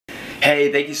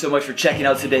Hey, thank you so much for checking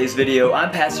out today's video.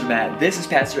 I'm Pastor Matt, this is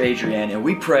Pastor Adrian, and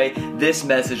we pray this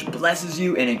message blesses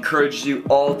you and encourages you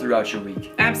all throughout your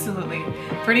week. Absolutely.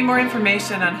 For any more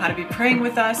information on how to be praying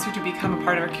with us or to become a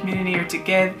part of our community or to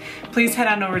give, please head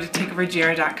on over to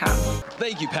takeovergr.com.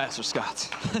 Thank you, Pastor Scott.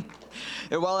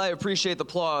 And while I appreciate the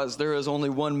applause, there is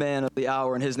only one man of the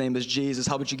hour, and his name is Jesus.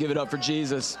 How about you give it up for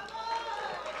Jesus?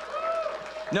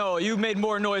 No, you made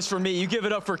more noise for me. You give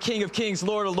it up for King of Kings,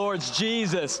 Lord of Lords,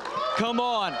 Jesus. Come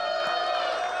on.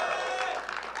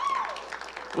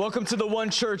 Welcome to the one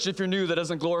church, if you're new, that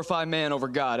doesn't glorify man over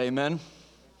God. Amen?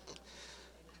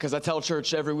 Because I tell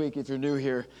church every week, if you're new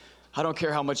here, I don't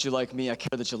care how much you like me. I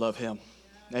care that you love him.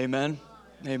 Amen?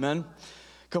 Amen?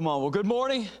 Come on. Well, good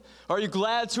morning. Are you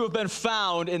glad to have been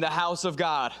found in the house of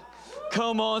God?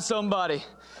 Come on, somebody.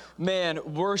 Man,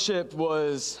 worship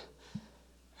was...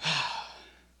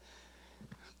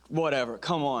 whatever,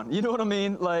 come on. You know what I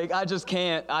mean? Like, I just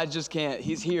can't.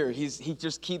 He's here. He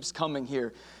just keeps coming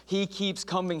here. He keeps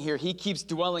coming here. He keeps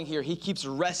dwelling here. He keeps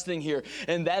resting here.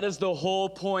 And that is the whole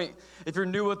point. If you're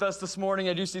new with us this morning,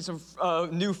 I do see some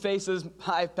new faces.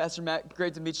 Hi, Pastor Matt.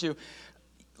 Great to meet you.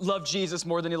 Love Jesus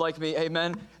more than you like me.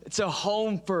 Amen. It's a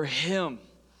home for him.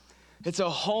 It's a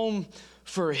home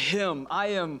for him. I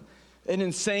am an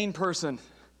insane person.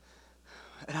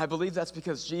 And I believe that's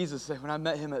because Jesus, when I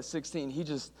met him at 16, he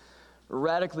just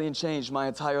radically changed my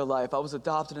entire life. I was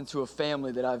adopted into a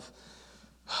family that I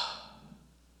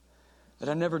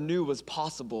never knew was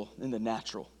possible in the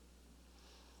natural.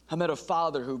 I met a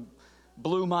father who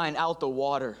blew mine out the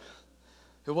water.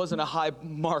 It wasn't a high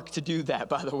mark to do that,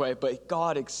 by the way, but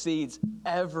God exceeds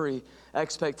every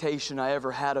expectation I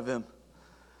ever had of him.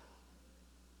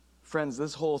 Friends,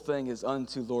 this whole thing is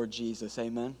unto Lord Jesus.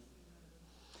 Amen.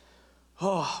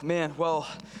 Oh, man, well,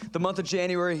 the month of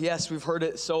January, yes, we've heard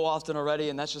it so often already,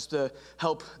 and that's just to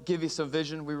help give you some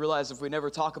vision. We realize if we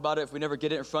never talk about it, if we never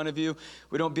get it in front of you,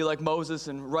 we don't be like Moses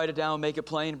and write it down, make it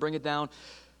plain, bring it down.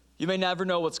 You may never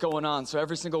know what's going on. So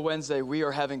every single Wednesday, we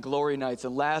are having glory nights,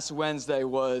 and last Wednesday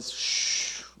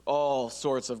was all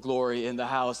sorts of glory in the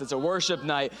house. It's a worship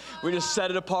night. We just set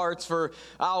it apart for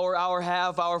hour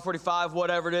half, hour 45,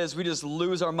 whatever it is. We just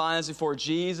lose our minds before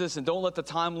Jesus, and don't let the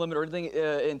time limit or anything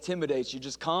intimidate you.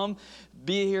 Just come,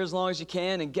 be here as long as you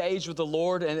can, engage with the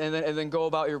Lord, and then go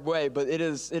about your way. But it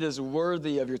is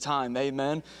worthy of your time.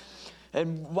 Amen.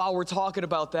 And while we're talking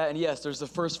about that, and yes, there's the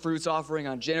first fruits offering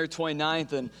on January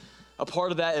 29th, and a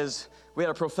part of that is we had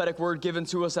a prophetic word given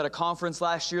to us at a conference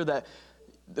last year that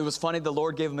it was funny, the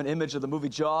Lord gave him an image of the movie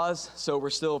Jaws, so we're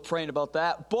still praying about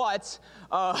that. But,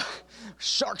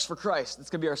 Sharks for Christ, it's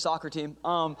going to be our soccer team.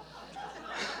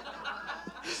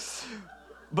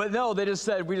 But no, they just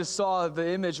said, we just saw the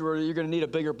image where you're going to need a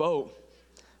bigger boat.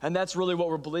 And that's really what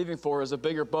we're believing for, is a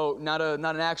bigger boat, not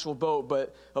an actual boat,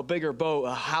 but a bigger boat,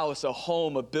 a house, a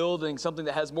home, a building, something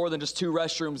that has more than just 2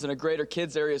 restrooms and a greater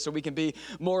kids area so we can be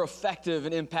more effective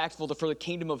and impactful for the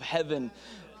kingdom of heaven.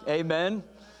 Amen?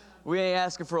 We ain't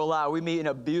asking for a lot. We meet in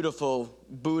a beautiful,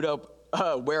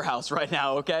 boot-up warehouse right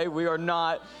now, okay? We are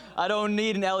not, I don't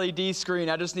need an LED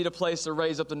screen. I just need a place to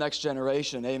raise up the next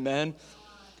generation, amen?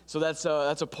 So that's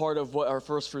a part of what our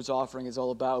first fruits offering is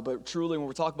all about. But truly, when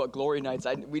we're talking about glory nights,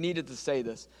 we needed to say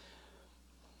this.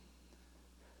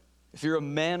 If you're a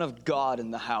man of God in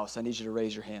the house, I need you to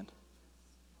raise your hand.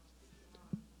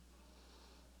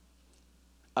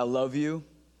 I love you.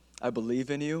 I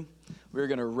believe in you. We're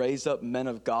going to raise up men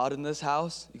of God in this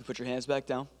house. You can put your hands back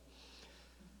down.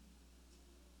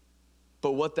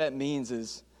 But what that means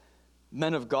is,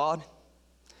 men of God,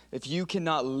 if you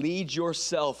cannot lead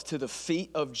yourself to the feet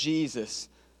of Jesus,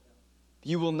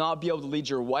 you will not be able to lead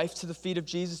your wife to the feet of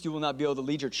Jesus. You will not be able to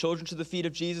lead your children to the feet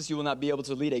of Jesus. You will not be able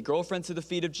to lead a girlfriend to the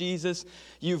feet of Jesus.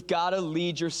 You've got to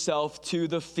lead yourself to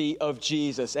the feet of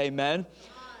Jesus. Amen?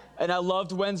 And I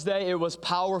loved Wednesday. It was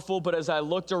powerful, but as I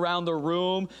looked around the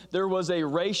room, there was a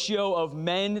ratio of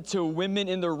men to women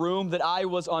in the room that I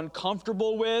was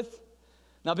uncomfortable with.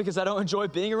 Not because I don't enjoy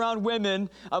being around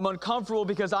women. I'm uncomfortable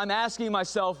because I'm asking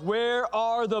myself, where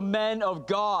are the men of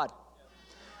God?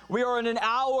 We are in an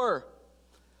hour.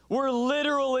 We're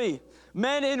literally,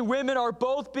 men and women are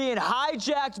both being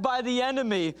hijacked by the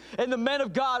enemy, and the men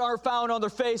of God aren't found on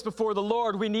their face before the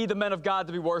Lord. We need the men of God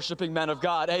to be worshiping men of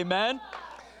God. Amen?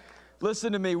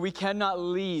 Listen to me, we cannot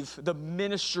leave the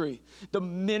ministry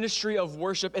of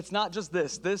worship. It's not just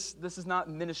this. This is not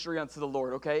ministry unto the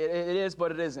Lord, okay? It is,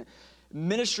 but it isn't.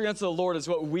 Ministry unto the Lord is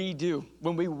what we do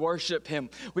when we worship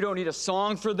him. We don't need a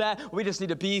song for that. We just need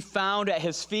to be found at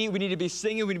his feet. We need to be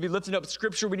singing. We need to be lifting up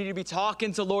scripture. We need to be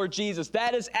talking to Lord Jesus.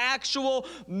 That is actual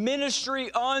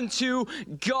ministry unto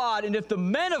God. And if the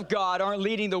men of God aren't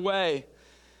leading the way,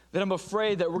 that I'm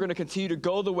afraid that we're going to continue to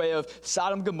go the way of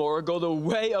Sodom and Gomorrah, go the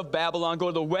way of Babylon,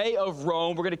 go the way of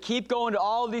Rome. We're going to keep going to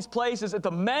all of these places that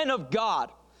the men of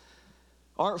God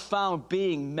aren't found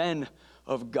being men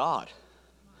of God.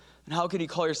 And how can you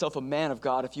call yourself a man of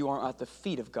God if you aren't at the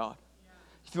feet of God?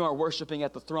 If you aren't worshiping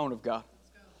at the throne of God?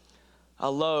 I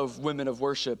love women of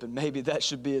worship, and maybe that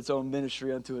should be its own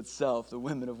ministry unto itself, the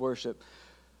women of worship.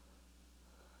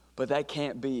 But that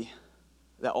can't be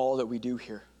all that we do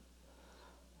here.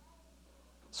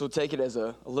 So take it as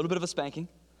a little bit of a spanking.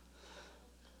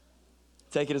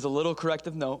 Take it as a little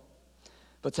corrective note.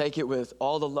 But take it with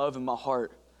all the love in my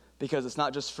heart, because it's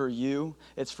not just for you,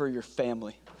 it's for your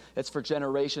family. It's for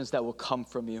generations that will come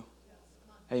from you.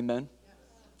 Amen?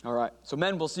 All right. So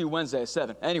men, we'll see you Wednesday at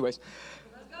 7. Anyways.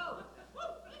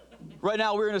 Right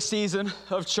now, we're in a season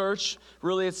of church.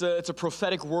 Really, it's a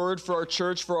prophetic word for our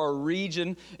church, for our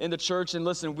region in the church. And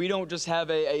listen, we don't just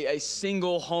have a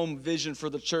single home vision for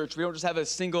the church. We don't just have a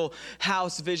single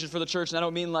house vision for the church. And I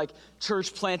don't mean like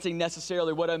church planting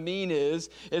necessarily. What I mean is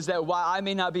that while I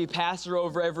may not be pastor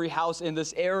over every house in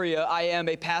this area, I am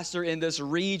a pastor in this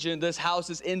region. This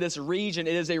house is in this region.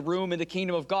 It is a room in the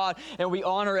kingdom of God. And we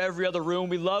honor every other room.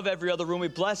 We love every other room. We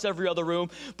bless every other room.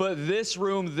 But this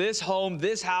room, this home,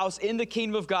 this house in the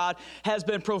kingdom of God has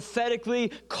been prophetically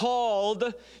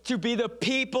called to be the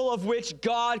people of which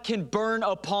God can burn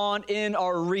upon in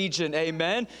our region.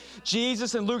 Amen.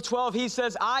 Jesus in Luke 12, he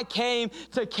says, I came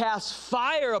to cast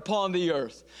fire upon the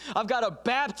earth. I've got a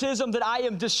baptism that I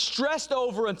am distressed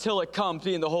over until it comes,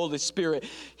 being the Holy Spirit.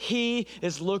 He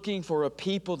is looking for a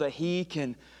people that he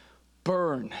can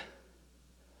burn,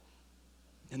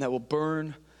 and that will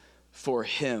burn for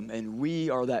him. And we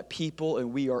are that people,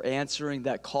 and we are answering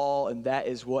that call, and that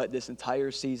is what this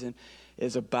entire season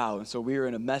is about. And so we are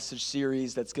in a message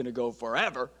series that's going to go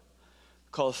forever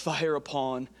called Fire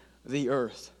Upon the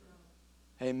Earth.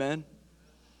 Amen.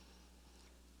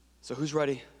 So who's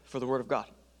ready for the Word of God?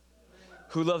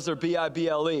 Who loves their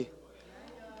B-I-B-L-E?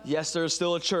 Yes, there's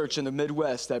still a church in the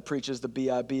Midwest that preaches the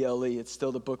B-I-B-L-E. It's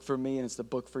still the book for me, and it's the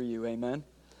book for you. Amen.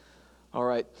 All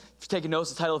right, if you're taking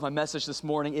notes, the title of my message this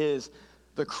morning is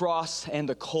The Cross and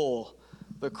the Coal.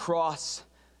 The Cross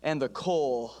and the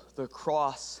Coal. The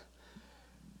Cross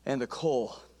and the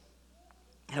Coal.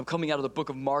 And I'm coming out of the book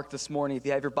of Mark this morning. If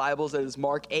you have your Bibles, that is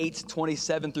Mark 8,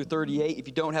 27 through 38. If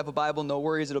you don't have a Bible, no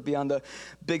worries. It'll be on the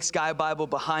Big Sky Bible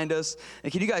behind us.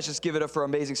 And can you guys just give it up for our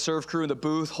amazing serve crew in the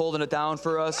booth, holding it down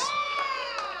for us?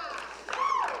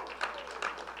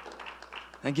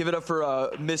 And give it up for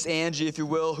Miss Angie, if you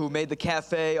will, who made the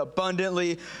cafe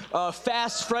abundantly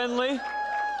fast-friendly.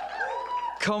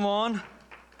 Come on.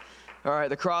 All right,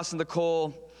 the cross and the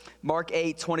coal. Mark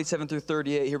 8, 27 through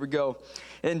 38. Here we go.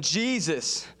 And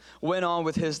Jesus went on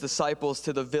with his disciples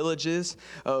to the villages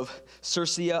of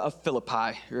Caesarea of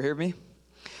Philippi. You hear me?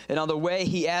 And on the way,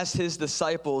 he asked his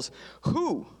disciples,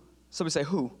 who? Somebody say,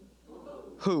 who?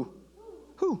 Who?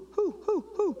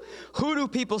 Who do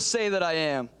people say that I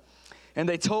am? And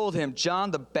they told him,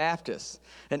 John the Baptist,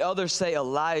 and others say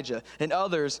Elijah, and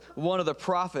others one of the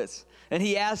prophets. And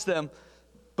he asked them,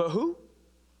 but who?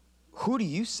 Who do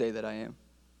you say that I am?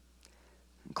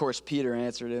 Of course, Peter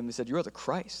answered him. He said, you are the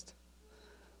Christ.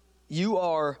 You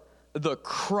are the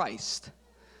Christ.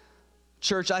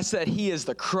 Church, I said he is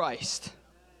the Christ.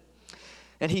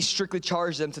 And he strictly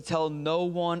charged them to tell no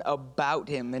one about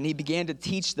him. And he began to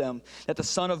teach them that the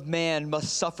Son of Man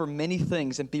must suffer many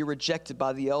things and be rejected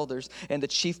by the elders and the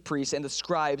chief priests and the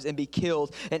scribes and be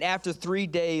killed. And after 3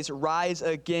 days, rise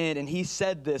again. And he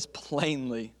said this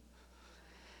plainly.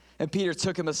 And Peter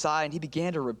took him aside and he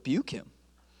began to rebuke him.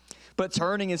 But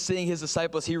turning and seeing his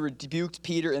disciples, he rebuked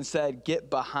Peter and said, get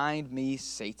behind me,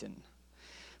 Satan.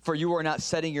 For you are not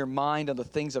setting your mind on the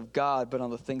things of God, but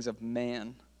on the things of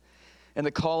man. And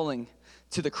the calling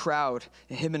to the crowd,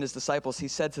 him and his disciples, he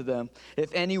said to them,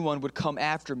 if anyone would come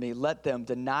after me, let them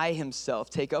deny himself,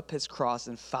 take up his cross,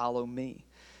 and follow me.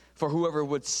 For whoever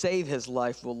would save his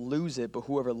life will lose it, but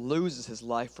whoever loses his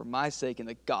life for my sake and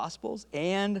the Gospels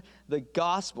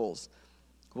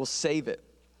will save it.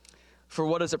 For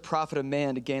what does it profit a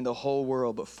man to gain the whole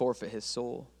world but forfeit his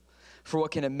soul? For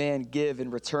what can a man give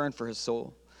in return for his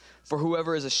soul? For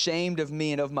whoever is ashamed of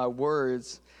me and of my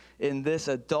words in this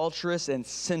adulterous and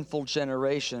sinful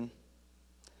generation,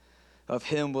 of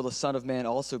him will the Son of Man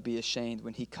also be ashamed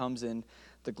when he comes in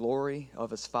the glory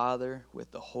of his Father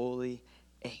with the holy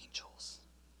angels.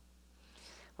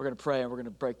 We're going to pray and we're going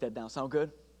to break that down. Sound good?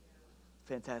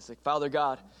 Fantastic. Father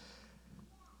God,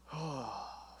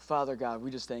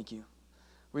 we just thank you.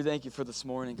 We thank you for this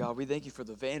morning, God. We thank you for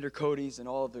the Vandercotes and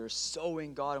all of their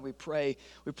sowing, God. And we pray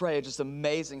just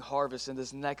amazing harvest in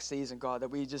this next season, God, that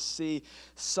we just see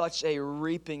such a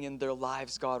reaping in their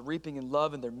lives, God, reaping in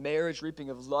love in their marriage, reaping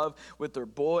of love with their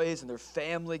boys and their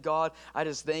family, God. I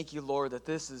just thank you, Lord, that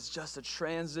this is just a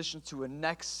transition to a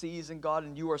next season, God,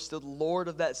 and you are still the Lord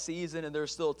of that season, and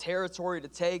there's still territory to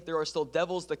take. There are still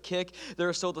devils to kick. There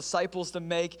are still disciples to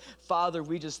make. Father,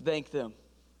 we just thank them.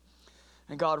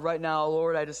 And God, right now,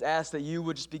 Lord, I just ask that you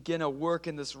would just begin a work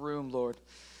in this room, Lord.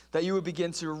 That you would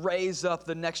begin to raise up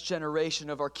the next generation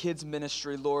of our kids'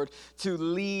 ministry, Lord, to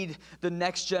lead the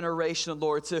next generation,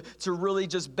 Lord, to really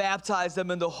just baptize them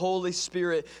in the Holy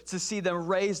Spirit, to see them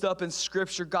raised up in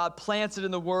Scripture, God, planted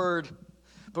in the Word,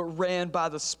 but ran by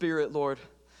the Spirit, Lord.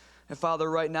 And Father,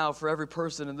 right now, for every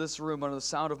person in this room under the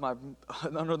sound of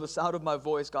my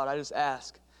voice, God, I just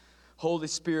ask, Holy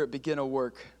Spirit, begin a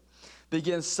work.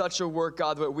 Begin such a work,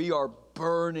 God, that we are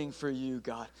burning for you,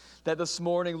 God. That this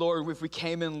morning, Lord, if we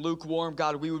came in lukewarm,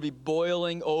 God, we would be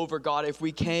boiling over, God. If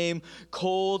we came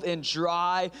cold and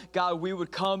dry, God, we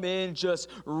would come in just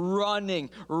running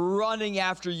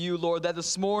after you, Lord. That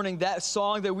this morning, that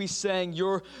song that we sang,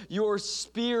 your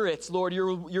spirit, Lord,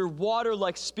 your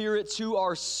water-like spirit to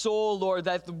our soul, Lord.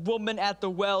 That the woman at the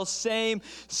well, same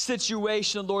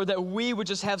situation, Lord. That we would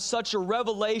just have such a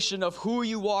revelation of who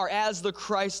you are as the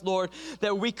Christ, Lord.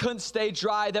 That we couldn't stay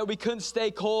dry, that we couldn't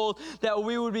stay cold, that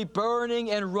we would be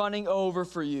burning and running over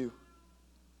for you.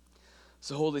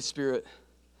 So Holy Spirit,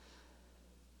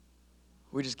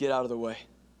 we just get out of the way.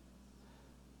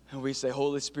 And we say,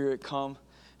 Holy Spirit, come,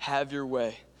 have your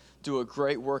way. Do a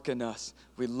great work in us.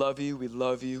 We love you, we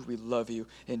love you, we love you.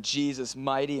 In Jesus'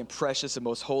 mighty and precious and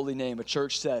most holy name, a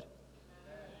church said,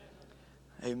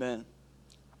 Amen.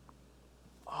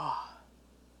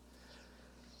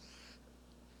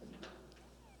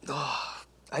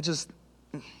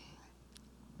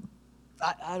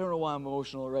 I don't know why I'm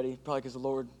emotional already. Probably because the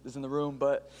Lord is in the room,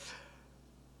 but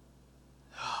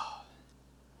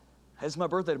it's my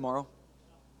birthday tomorrow.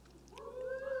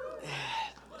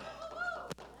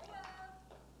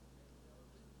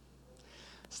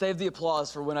 Save the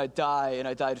applause for when I die and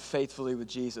I died faithfully with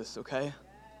Jesus, okay?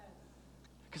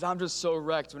 Because I'm just so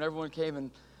wrecked. When everyone came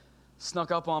and snuck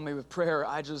up on me with prayer,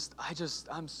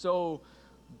 I'm so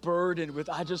burdened with,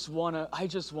 I just want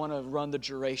to run the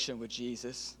duration with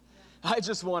Jesus. I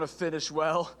just want to finish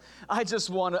well. I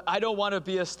don't want to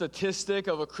be a statistic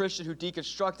of a Christian who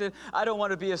deconstructed. I don't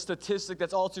want to be a statistic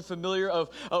that's all too familiar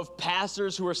of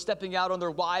pastors who are stepping out on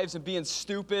their wives and being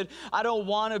stupid. I don't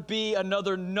want to be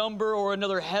another number or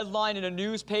another headline in a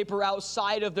newspaper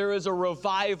outside of there is a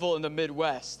revival in the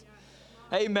Midwest.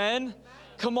 Amen.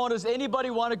 Come on, does anybody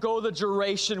want to go the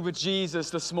duration with Jesus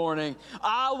this morning?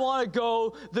 I want to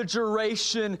go the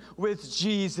duration with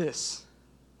Jesus.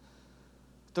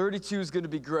 32 is going to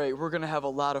be great. We're going to have a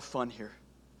lot of fun here.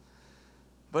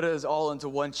 But it is all into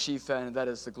one chief end, and that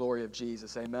is the glory of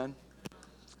Jesus. Amen?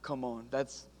 Come on.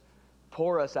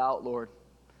 Pour us out, Lord.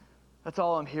 That's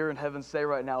all I'm hearing heaven say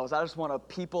right now is I just want a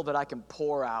people that I can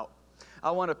pour out. I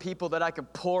want a people that I can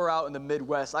pour out in the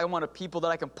Midwest. I want a people that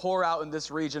I can pour out in this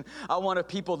region. I want a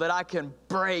people that I can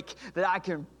break, that I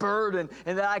can burden,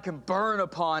 and that I can burn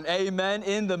upon. Amen?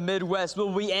 In the Midwest.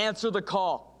 Will we answer the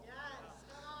call?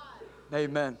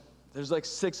 Amen. There's like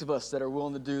 6 of us that are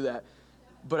willing to do that,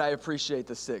 but I appreciate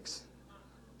the 6.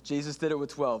 Jesus did it with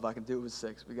 12. I can do it with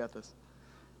 6. We got this.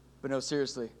 But no,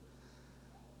 seriously,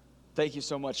 thank you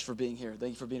so much for being here.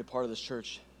 Thank you for being a part of this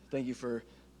church. Thank you for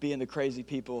being the crazy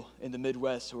people in the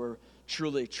Midwest who are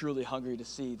truly, truly hungry to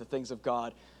see the things of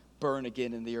God burn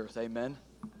again in the earth. Amen.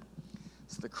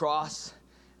 It's the cross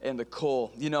and the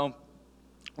coal. You know,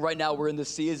 right now we're in this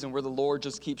season where the Lord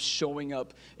just keeps showing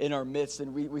up in our midst.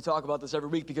 And we talk about this every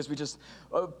week because we just,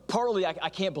 partly I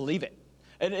can't believe it.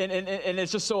 And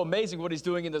it's just so amazing what he's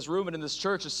doing in this room and in this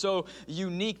church is so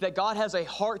unique that God has a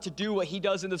heart to do what he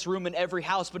does in this room in every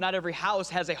house, but not every house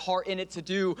has a heart in it to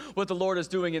do what the Lord is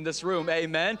doing in this room.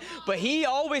 Amen. But he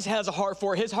always has a heart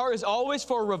for it. His heart is always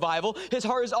for revival. His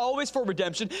heart is always for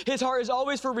redemption. His heart is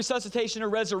always for resuscitation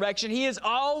and resurrection. He is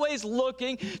always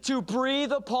looking to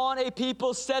breathe upon a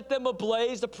people, set them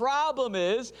ablaze. The problem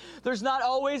is there's not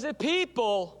always a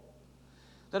people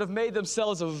that have made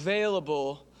themselves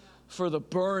available for the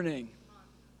burning,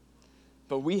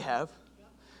 but we have.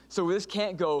 So this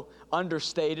can't go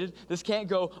understated. This can't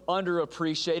go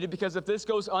underappreciated, because if this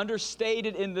goes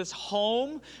understated in this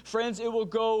home, friends, it will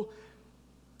go,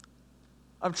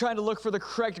 I'm trying to look for the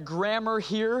correct grammar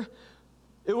here.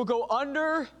 It will go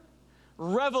under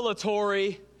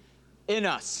revelatory in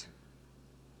us.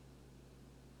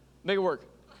 Make it work.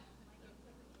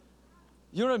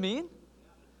 You know what I mean?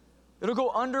 It'll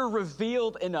go under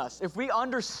revealed in us. If we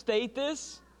understate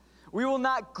this, we will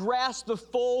not grasp the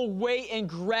full weight and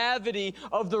gravity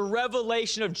of the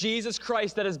revelation of Jesus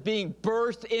Christ that is being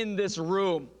birthed in this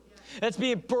room. That's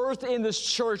being birthed in this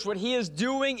church. What he is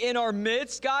doing in our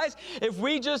midst, guys, if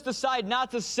we just decide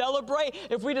not to celebrate,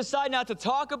 if we decide not to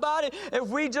talk about it, if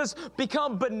we just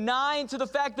become benign to the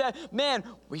fact that, man,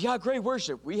 we got great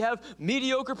worship, we have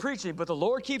mediocre preaching, but the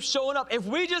Lord keeps showing up. If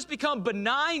we just become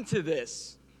benign to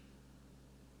this,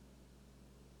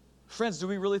 friends, do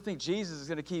we really think Jesus is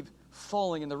going to keep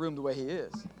falling in the room the way he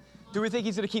is? Do we think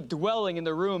he's going to keep dwelling in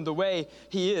the room the way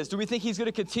he is? Do we think he's going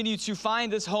to continue to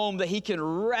find this home that he can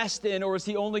rest in, or is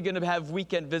he only going to have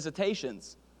weekend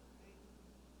visitations?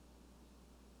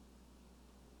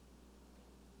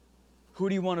 Who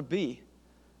do you want to be?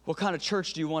 What kind of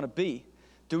church do you want to be?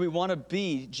 Do we want to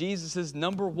be Jesus'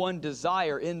 number one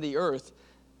desire in the earth?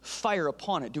 Fire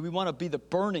upon it. Do we want to be the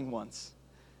burning ones?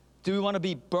 Do we want to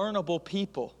be burnable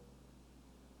people?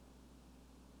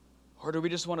 Or do we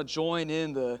just want to join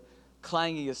in the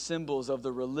clanging of cymbals of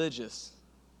the religious?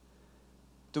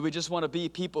 Do we just want to be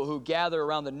people who gather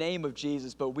around the name of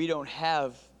Jesus, but we don't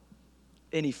have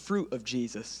any fruit of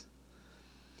Jesus?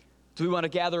 Do we want to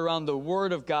gather around the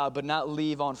Word of God, but not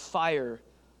leave on fire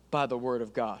by the Word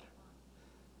of God?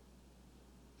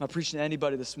 I'm not preaching to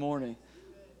anybody this morning.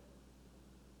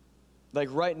 Like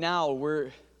right now,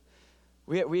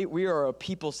 we are a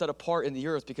people set apart in the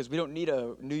earth because we don't need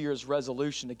a New Year's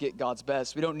resolution to get God's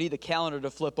best. We don't need the calendar to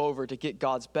flip over to get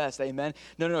God's best. Amen?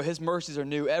 No. His mercies are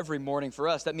new every morning for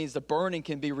us. That means the burning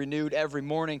can be renewed every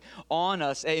morning on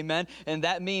us. Amen? And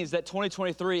that means that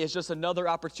 2023 is just another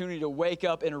opportunity to wake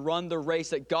up and run the race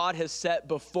that God has set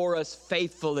before us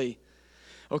faithfully.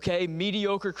 Okay?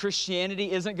 Mediocre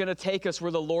Christianity isn't going to take us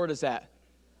where the Lord is at.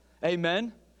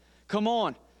 Amen? Come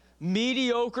on.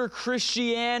 Mediocre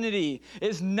Christianity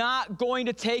is not going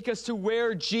to take us to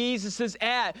where Jesus is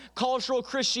at. Cultural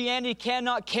Christianity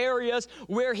cannot carry us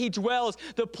where he dwells.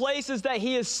 The places that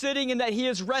he is sitting and that he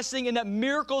is resting and that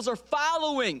miracles are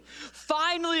following.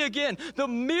 Finally, again, the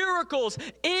miracles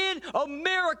in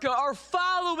America are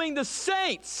following the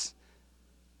saints.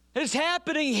 It's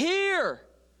happening here.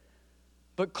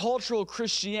 But cultural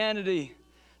Christianity,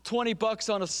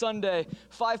 $20 on a Sunday,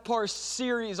 5-part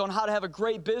series on how to have a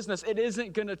great business, it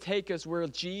isn't going to take us where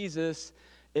Jesus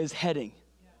is heading.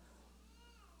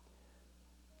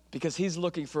 Because he's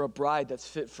looking for a bride that's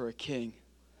fit for a king.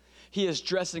 He is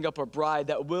dressing up a bride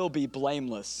that will be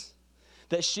blameless,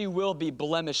 that she will be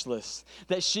blemishless,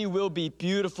 that she will be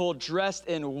beautiful, dressed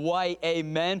in white,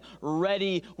 amen,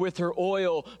 ready with her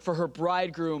oil for her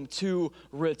bridegroom to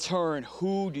return.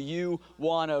 Who do you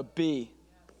want to be?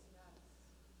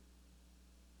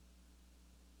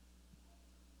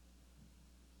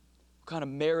 What kind of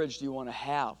marriage do you want to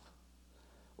have?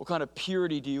 What kind of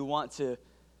purity do you want to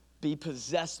be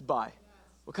possessed by?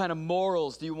 What kind of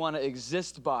morals do you want to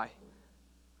exist by?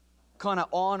 What kind of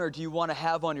honor do you want to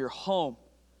have on your home?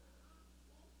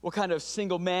 What kind of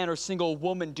single man or single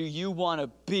woman do you want to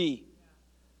be?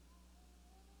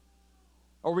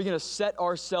 Are we going to set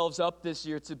ourselves up this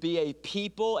year to be a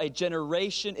people, a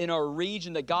generation in our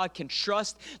region that God can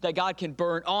trust, that God can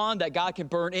burn on, that God can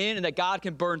burn in, and that God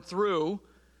can burn through?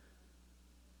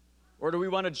 Or do we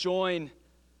want to join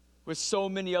with so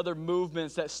many other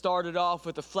movements that started off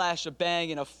with a flash, a bang,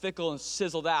 and a fickle and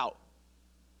sizzled out?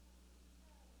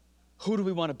 Who do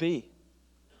we want to be?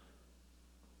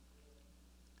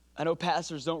 I know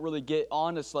pastors don't really get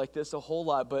honest like this a whole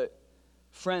lot, but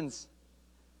friends,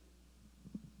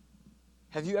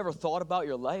 have you ever thought about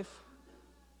your life?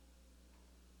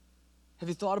 Have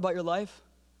you thought about your life?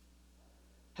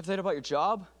 Have you thought about your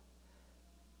job?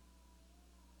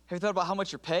 Have you thought about how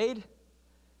much you're paid?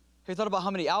 Have you thought about how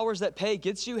many hours that pay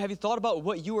gets you? Have you thought about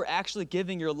what you are actually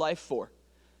giving your life for?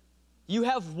 You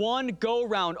have one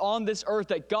go-round on this earth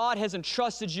that God has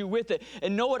entrusted you with it.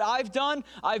 And know what I've done?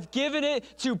 I've given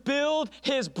it to build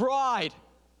his bride,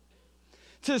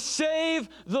 to save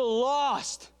the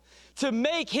lost, to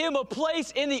make him a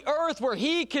place in the earth where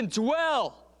he can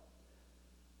dwell.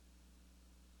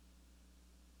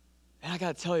 And I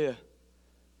got to tell you,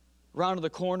 round the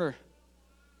corner,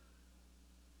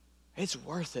 it's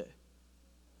worth it.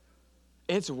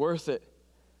 It's worth it.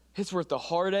 It's worth the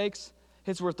heartaches.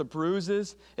 It's worth the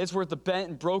bruises. It's worth the bent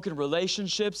and broken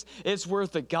relationships. It's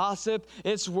worth the gossip.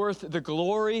 It's worth the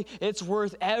glory. It's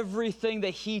worth everything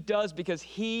that he does because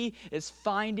he is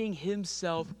finding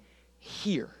himself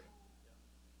here.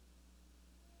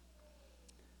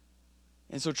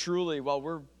 And so truly, while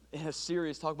we're in a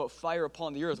series talk about fire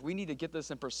upon the earth, we need to get this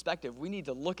in perspective. We need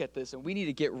to look at this and we need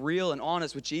to get real and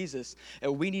honest with Jesus,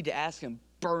 and we need to ask him,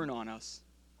 burn on us.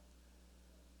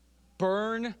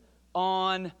 burn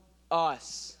on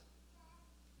us.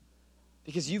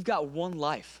 Because you've got one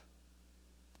life.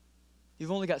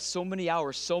 You've only got so many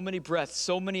hours, so many breaths,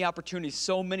 so many opportunities,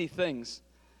 so many things.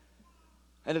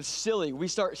 And it's silly. We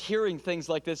start hearing things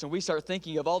like this and we start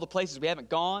thinking of all the places we haven't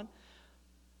gone,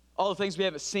 all the things we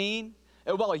haven't seen.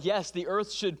 And while, yes, the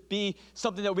earth should be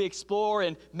something that we explore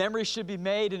and memories should be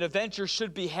made and adventures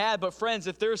should be had. But friends,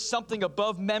 if there's something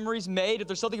above memories made, if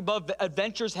there's something above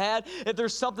adventures had, if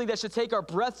there's something that should take our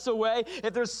breaths away,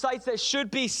 if there's sights that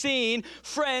should be seen,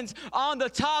 friends, on the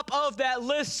top of that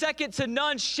list, second to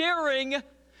none, sharing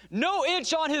no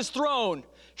inch on his throne,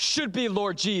 should be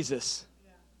Lord Jesus.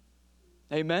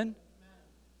 Yeah. Amen?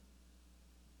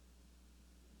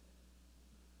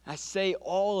 I say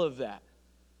all of that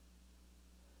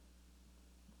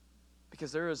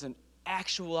because there is an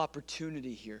actual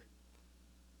opportunity here.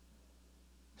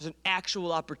 There's an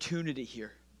actual opportunity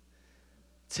here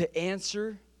to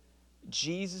answer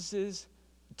Jesus'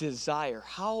 desire.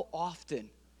 How often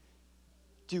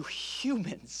do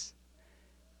humans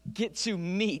get to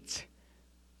meet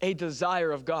a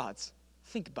desire of God's?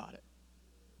 Think about it.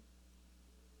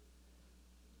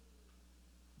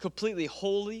 Completely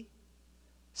holy,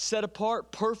 set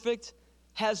apart, perfect,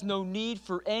 has no need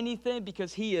for anything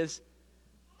because he is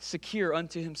secure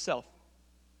unto himself.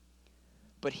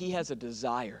 But he has a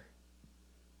desire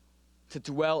to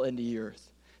dwell in the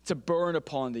earth, to burn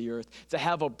upon the earth, to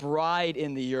have a bride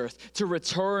in the earth, to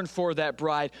return for that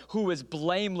bride who is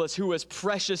blameless, who is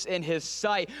precious in his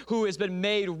sight, who has been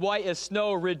made white as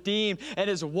snow, redeemed, and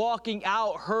is walking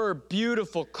out her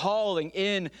beautiful calling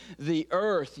in the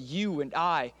earth. You and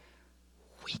I,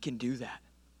 we can do that.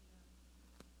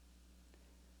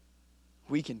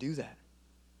 We can do that.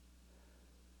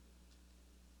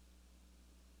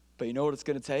 But you know what it's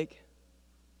going to take?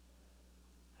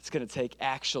 It's going to take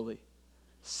actually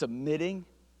submitting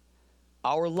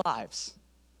our lives,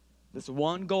 this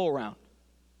one go around,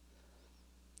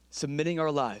 submitting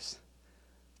our lives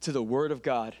to the Word of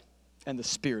God and the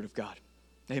Spirit of God.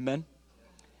 Amen?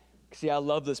 See, I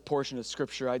love this portion of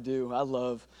Scripture. I do. I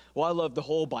love the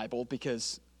whole Bible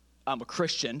because I'm a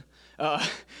Christian,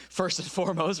 first and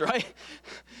foremost, right?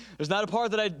 There's not a part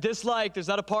that I dislike. There's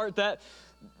not a part that,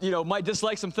 might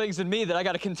dislike some things in me that I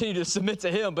got to continue to submit to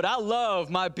him. But I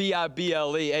love my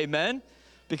Bible, amen?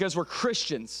 Because we're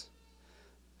Christians.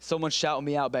 Someone shouting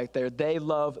me out back there. They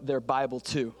love their Bible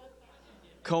too.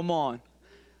 Come on.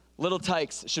 Little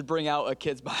Tykes should bring out a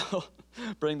kid's Bible.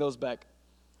 Bring those back.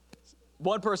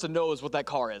 One person knows what that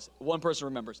car is. One person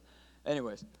remembers.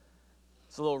 Anyways.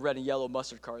 It's a little red and yellow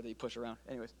mustard car that you push around.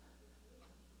 Anyways.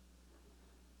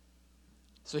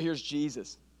 So here's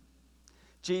Jesus.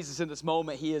 Jesus in this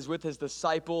moment, he is with his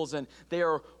disciples and they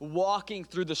are walking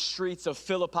through the streets of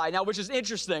Philippi. Now, which is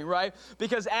interesting, right?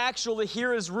 Because actually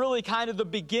here is really kind of the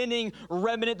beginning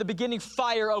remnant, the beginning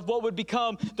fire of what would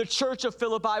become the church of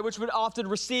Philippi, which would often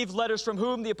receive letters from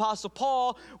whom? The Apostle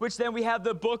Paul, which then we have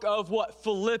the book of what?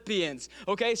 Philippians.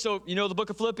 Okay, so you know the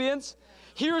book of Philippians?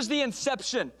 Here's the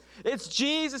inception. It's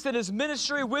Jesus and his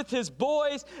ministry with his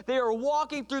boys. They are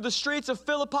walking through the streets of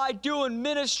Philippi doing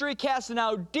ministry, casting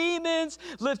out demons,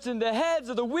 lifting the heads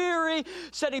of the weary,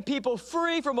 setting people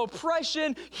free from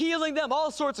oppression, healing them.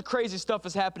 All sorts of crazy stuff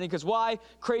is happening because why?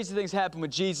 Crazy things happen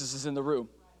when Jesus is in the room.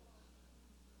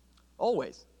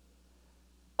 Always.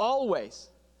 Always.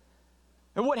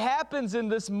 And what happens in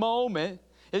this moment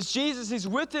is Jesus, he's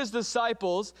with his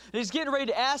disciples, and he's getting ready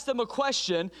to ask them a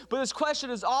question, but this question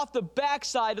is off the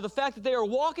backside of the fact that they are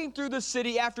walking through the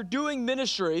city after doing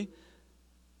ministry,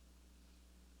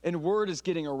 and word is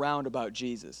getting around about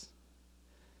Jesus.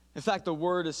 In fact, the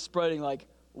word is spreading like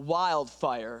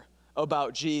wildfire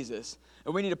about Jesus.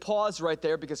 And we need to pause right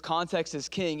there because context is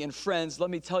king. And friends, let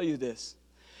me tell you this.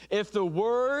 If the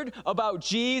word about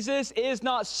Jesus is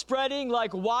not spreading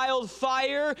like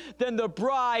wildfire, then the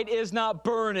bride is not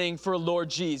burning for Lord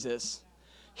Jesus.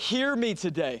 Hear me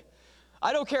today.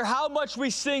 I don't care how much we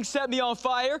sing, Set Me on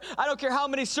Fire. I don't care how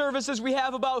many services we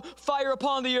have about fire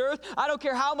upon the earth. I don't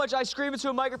care how much I scream into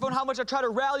a microphone, how much I try to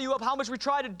rally you up, how much we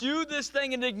try to do this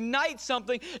thing and ignite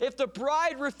something. If the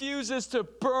bride refuses to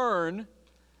burn,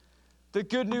 the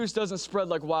good news doesn't spread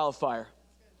like wildfire.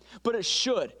 But it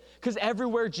should. Because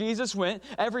everywhere Jesus went,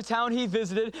 every town he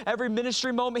visited, every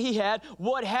ministry moment he had,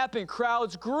 what happened?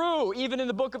 Crowds grew. Even in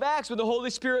the book of Acts when the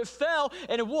Holy Spirit fell,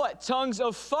 and what? Tongues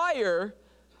of fire.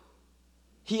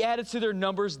 He added to their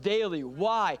numbers daily.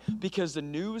 Why? Because the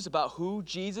news about who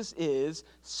Jesus is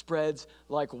spreads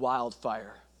like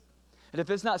wildfire. And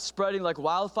if it's not spreading like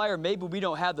wildfire, maybe we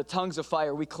don't have the tongues of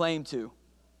fire we claim to.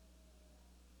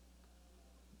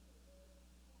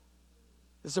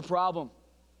 It's a problem.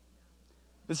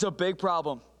 This is a big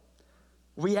problem.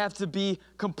 We have to be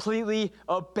completely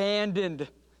abandoned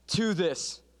to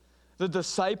this. The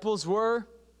disciples were,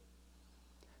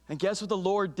 and guess what the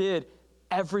Lord did?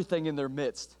 Everything in their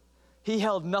midst. He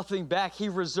held nothing back. He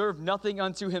reserved nothing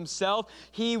unto himself.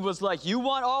 He was like, you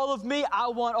want all of me? I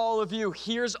want all of you.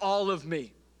 Here's all of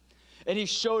me. And he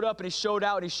showed up and he showed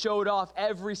out and he showed off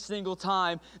every single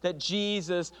time that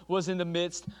Jesus was in the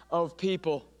midst of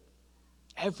people.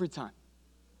 Every time.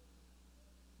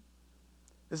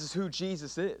 This is who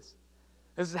Jesus is.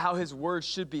 This is how his word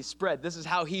should be spread. This is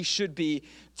how he should be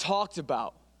talked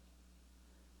about.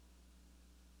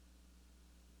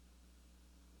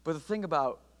 But the thing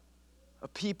about a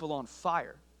people on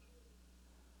fire,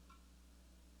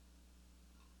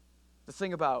 the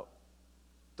thing about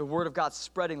the word of God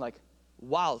spreading like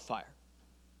wildfire,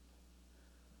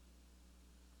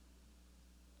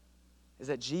 is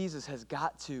that Jesus has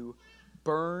got to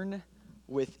burn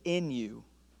within you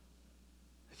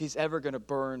if he's ever going to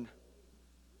burn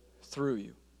through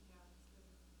you.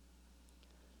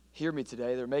 Hear me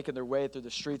today. They're making their way through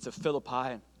the streets of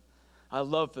Philippi, and I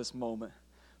love this moment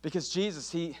because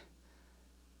Jesus, you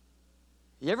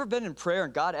ever been in prayer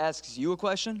and God asks you a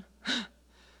question?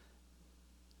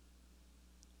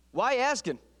 Why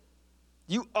asking?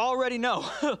 You already know.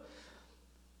 It's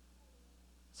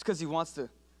because he wants to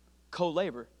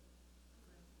co-labor.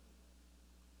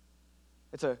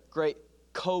 It's a great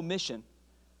co-mission.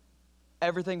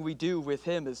 Everything we do with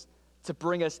him is to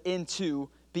bring us into,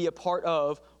 be a part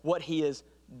of what he is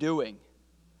doing.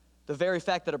 The very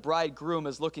fact that a bridegroom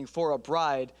is looking for a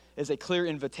bride is a clear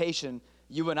invitation.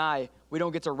 You and I, we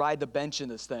don't get to ride the bench in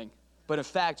this thing. But in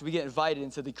fact, we get invited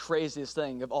into the craziest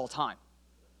thing of all time.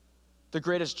 The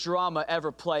greatest drama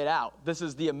ever played out. This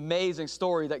is the amazing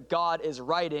story that God is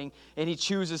writing, and he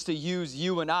chooses to use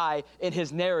you and I in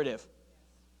his narrative.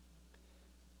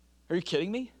 Are you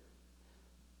kidding me?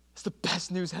 It's the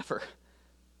best news ever.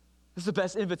 This is the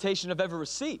best invitation I've ever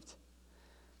received.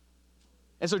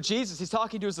 And so Jesus, he's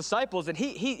talking to his disciples, and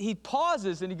he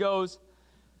pauses and he goes,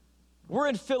 we're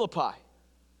in Philippi.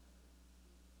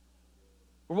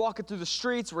 We're walking through the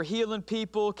streets, we're healing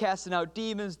people, casting out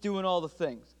demons, doing all the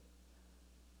things.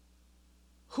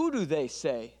 Who do they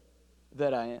say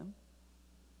that I am?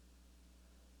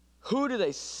 Who do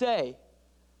they say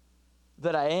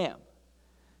that I am?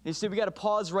 And you see, we got to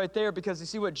pause right there because you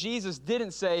see what Jesus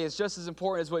didn't say is just as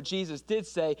important as what Jesus did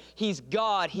say. He's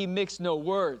God, he mixed no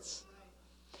words.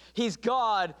 He's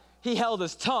God, he held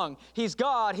his tongue. He's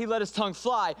God, he let his tongue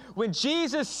fly. When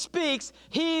Jesus speaks,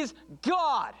 he's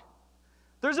God.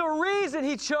 There's a reason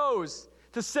he chose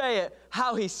to say it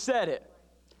how he said it.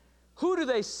 Who do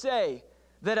they say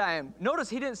that I am?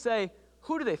 Notice he didn't say,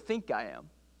 who do they think I am?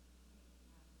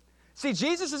 See,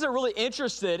 Jesus isn't really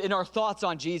interested in our thoughts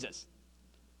on Jesus.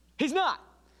 He's not.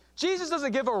 Jesus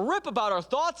doesn't give a rip about our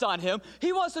thoughts on him.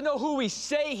 He wants to know who we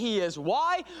say he is.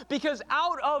 Why? Because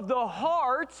out of the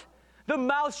heart, the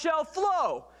mouth shall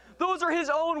flow. Those are his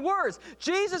own words.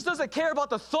 Jesus doesn't care about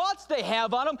the thoughts they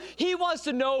have on him. He wants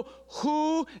to know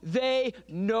who they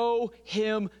know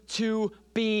him to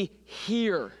be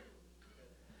here.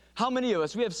 How many of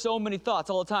us, we have so many thoughts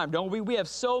all the time, don't we? We have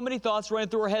so many thoughts running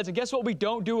through our heads, and guess what we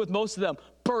don't do with most of them?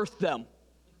 Birth them.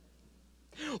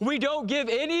 We don't give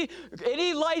any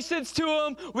license to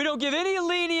them. We don't give any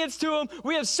lenience to them.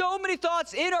 We have so many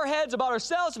thoughts in our heads about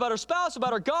ourselves, about our spouse,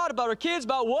 about our God, about our kids,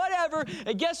 about whatever,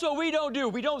 and guess what we don't do?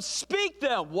 We don't speak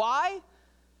them. Why?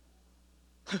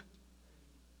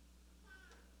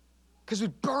 Because we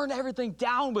burn everything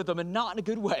down with them and not in a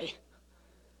good way.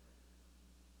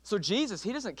 So Jesus,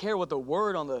 he doesn't care what the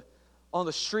word on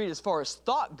the street as far as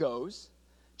thought goes.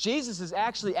 Jesus is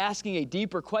actually asking a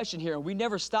deeper question here, and we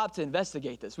never stop to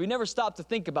investigate this. We never stop to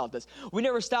think about this. We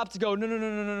never stop to go,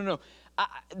 no.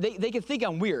 They can think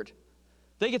I'm weird.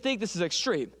 They can think this is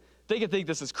extreme. They can think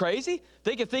this is crazy.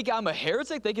 They can think I'm a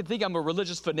heretic. They can think I'm a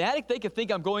religious fanatic. They can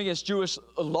think I'm going against Jewish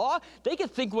law. They can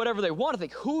think whatever they want to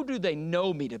think. Who do they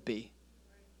know me to be?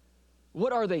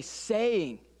 What are they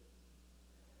saying?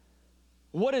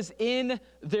 What is in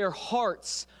their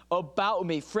hearts about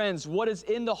me? Friends, what is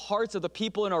in the hearts of the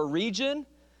people in our region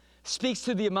speaks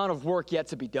to the amount of work yet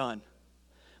to be done.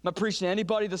 Am I preaching to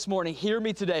anybody this morning? Hear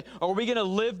me today. Are we going to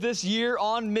live this year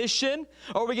on mission?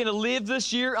 Are we going to live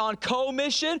this year on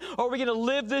co-mission? Are we going to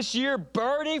live this year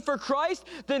burning for Christ?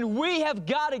 Then we have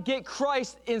got to get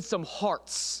Christ in some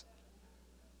hearts.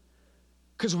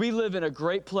 Because we live in a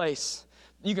great place.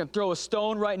 You can throw a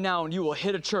stone right now and you will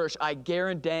hit a church. I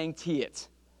guarantee it.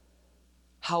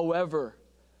 However,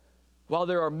 while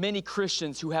there are many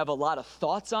Christians who have a lot of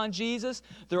thoughts on Jesus,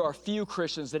 there are few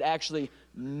Christians that actually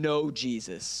know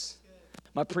Jesus.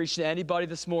 Am I preaching to anybody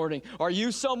this morning? Are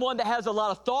you someone that has a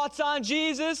lot of thoughts on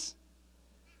Jesus?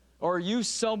 Or are you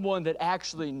someone that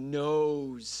actually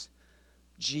knows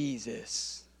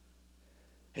Jesus?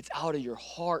 It's out of your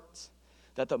heart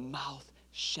that the mouth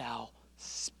shall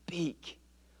speak.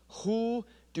 Who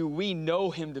do we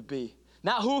know him to be?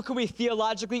 Not who can we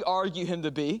theologically argue him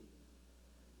to be.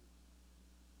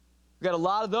 We've got a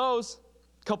lot of those,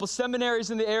 a couple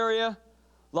seminaries in the area,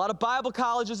 a lot of Bible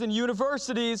colleges and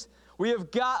universities. We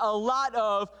have got a lot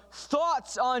of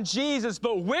thoughts on Jesus,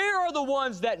 but where are the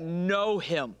ones that know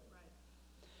him?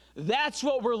 That's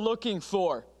what we're looking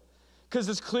for. Because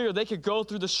it's clear they could go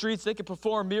through the streets, they could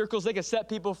perform miracles, they could set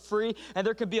people free, and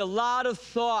there could be a lot of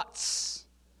thoughts,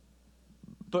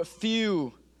 but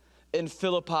few in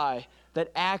Philippi that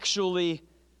actually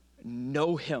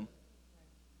know him.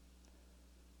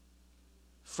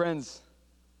 Friends,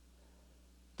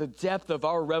 the depth of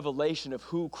our revelation of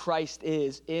who Christ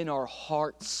is in our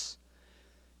hearts,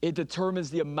 it determines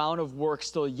the amount of work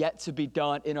still yet to be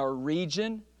done in our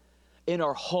region, in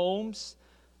our homes,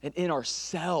 and in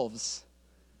ourselves.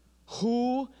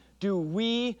 Who do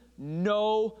we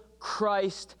know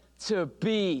Christ to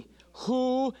be?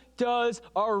 Who does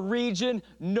our region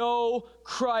know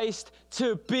Christ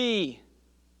to be?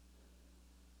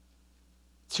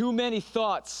 Too many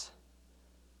thoughts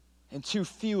and too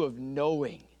few of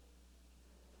knowing.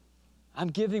 I'm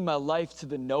giving my life to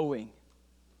the knowing.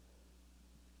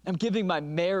 I'm giving my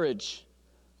marriage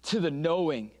to the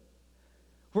knowing.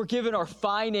 We're giving our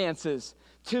finances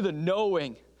to the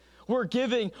knowing. We're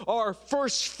giving our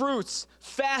first fruits,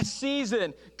 fast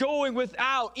season, going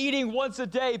without, eating once a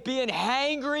day, being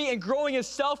hangry and growing in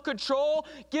self-control,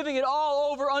 giving it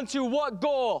all over unto what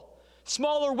goal?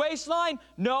 Smaller waistline?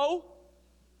 No.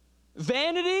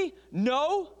 Vanity?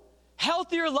 No.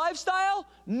 Healthier lifestyle?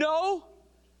 No.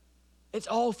 It's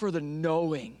all for the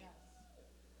knowing.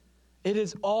 It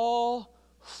is all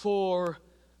for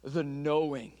the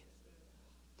knowing.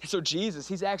 So Jesus,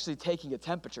 he's actually taking a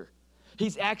temperature.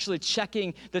 He's actually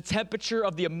checking the temperature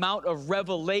of the amount of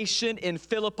revelation in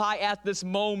Philippi at this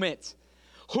moment.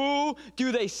 Who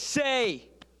do they say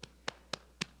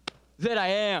that I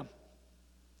am?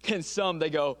 And some, they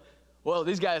go, well,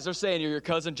 these guys are saying you're your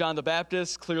cousin John the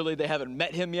Baptist. Clearly they haven't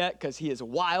met him yet because he is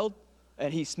wild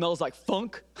and he smells like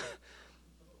funk.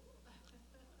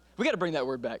 We got to bring that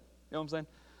word back. You know what I'm saying?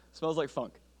 Smells like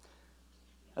funk.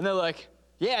 And they're like,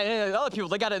 yeah, and other people,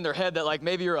 they got it in their head that, like,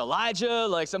 maybe you're Elijah,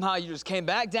 like, somehow you just came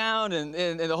back down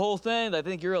and the whole thing, they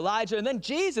think you're Elijah. And then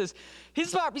Jesus,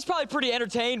 he's probably pretty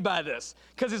entertained by this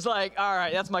because he's like, all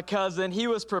right, that's my cousin. He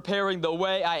was preparing the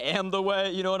way. I am the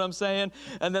way, you know what I'm saying?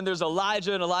 And then there's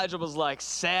Elijah, and Elijah was, like,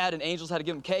 sad, and angels had to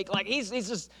give him cake. Like,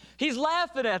 he's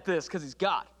laughing at this because he's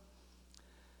God.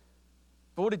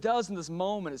 But what he does in this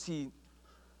moment is he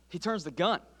turns the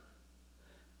gun.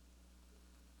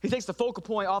 He takes the focal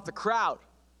point off the crowd,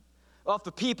 off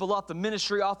the people, off the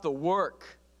ministry, off the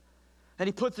work. And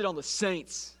he puts it on the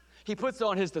saints. He puts it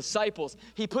on his disciples.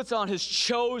 He puts it on his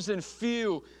chosen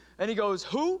few. And he goes,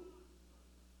 who?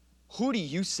 Who do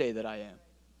you say that I am?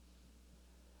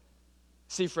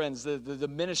 See, friends, the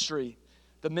ministry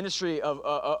of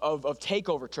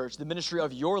Takeover Church, the ministry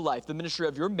of your life, the ministry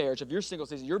of your marriage, of your single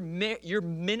season, your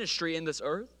ministry in this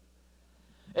earth,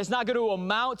 it's not going to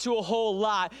amount to a whole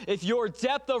lot if your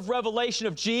depth of revelation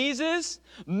of Jesus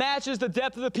matches the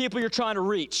depth of the people you're trying to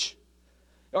reach.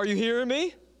 Are you hearing me?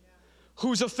 Yeah.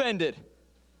 Who's offended?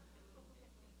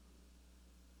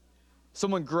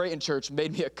 Someone great in church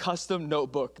made me a custom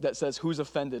notebook that says who's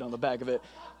offended on the back of it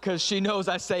because she knows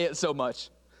I say it so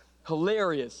much.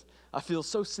 Hilarious. I feel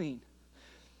so seen.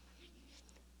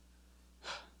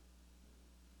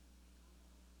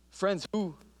 Friends,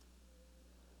 who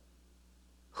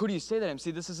do you say that I am?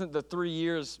 See, this isn't the 3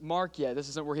 years mark yet. This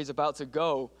isn't where he's about to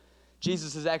go.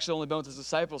 Jesus has actually only been with his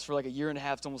disciples for like 1.5 years,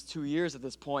 it's almost 2 years at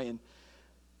this point.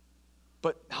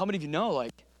 But how many of you know,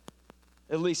 like,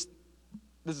 at least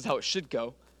this is how it should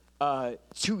go,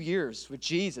 2 years with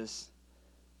Jesus.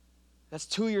 That's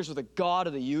 2 years with the God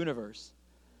of the universe,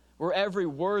 where every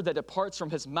word that departs from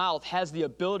his mouth has the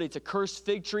ability to curse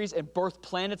fig trees and birth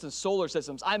planets and solar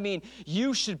systems. I mean,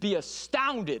 you should be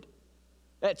astounded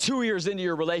at 2 years into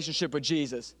your relationship with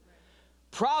Jesus.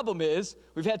 Problem is,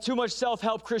 we've had too much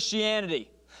self-help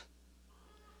Christianity.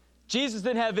 Jesus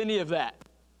didn't have any of that.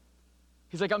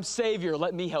 He's like, I'm Savior,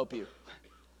 let me help you.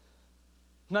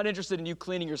 I'm not interested in you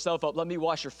cleaning yourself up, let me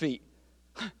wash your feet.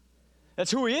 That's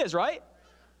who he is, right?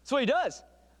 That's what he does.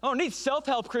 I don't need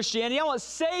self-help Christianity, I want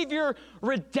Savior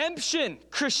redemption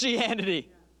Christianity.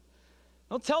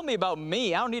 Don't tell me about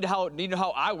me. I don't need to know how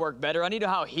I work better, I need to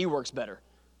know how he works better.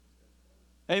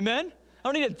 Amen?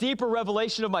 I don't need a deeper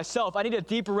revelation of myself. I need a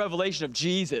deeper revelation of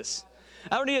Jesus.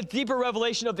 I don't need a deeper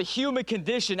revelation of the human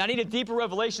condition. I need a deeper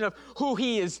revelation of who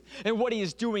he is and what he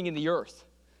is doing in the earth.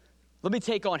 Let me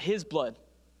take on his blood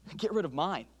and get rid of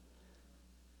mine.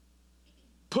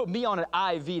 Put me on an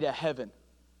IV to heaven.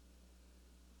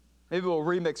 Maybe we'll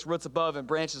remix Roots Above and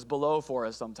Branches Below for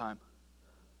us sometime.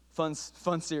 Fun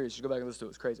series. You should go back and listen to it.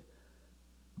 It's crazy.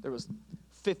 There was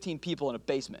 15 people in a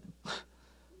basement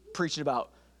preaching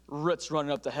about roots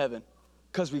running up to heaven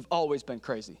because we've always been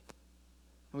crazy.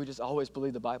 And we just always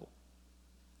believe the Bible.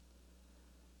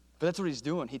 But that's what he's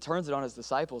doing. He turns it on his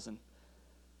disciples. And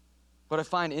what I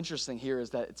find interesting here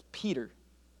is that it's Peter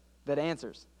that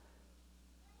answers.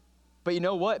 But you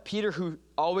know what? Peter, who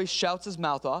always shouts his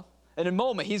mouth off, and in a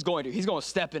moment he's going to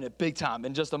step in it big time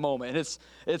in just a moment. And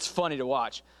it's funny to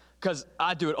watch because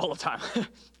I do it all the time.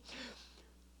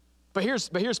 But here's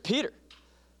Peter,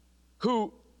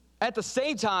 who at the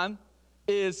same time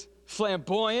is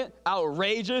flamboyant,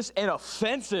 outrageous, and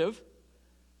offensive,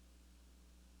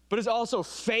 but is also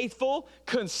faithful,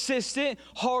 consistent,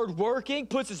 hardworking,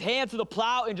 puts his hand to the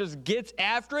plow and just gets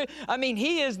after it. I mean,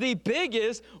 he is the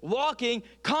biggest walking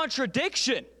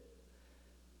contradiction,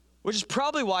 which is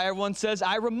probably why everyone says,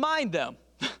 I remind them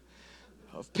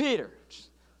of Peter. Just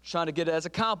trying to get it as a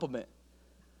compliment.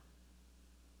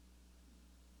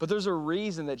 But there's a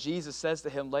reason that Jesus says to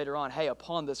him later on, hey,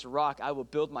 upon this rock I will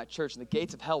build my church, and the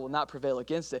gates of hell will not prevail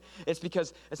against it. It's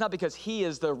not because he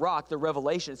is the rock, the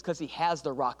revelation. It's because he has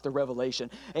the rock, the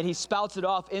revelation. And he spouts it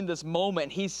off in this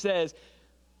moment. He says,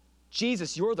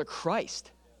 Jesus, you're the Christ.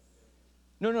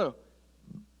 No.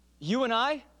 You and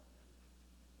I,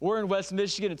 we're in West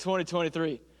Michigan in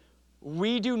 2023.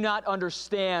 We do not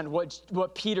understand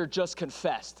what Peter just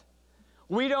confessed.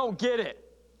 We don't get it.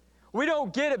 We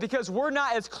don't get it because we're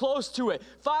not as close to it.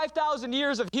 5,000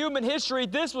 years of human history,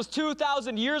 this was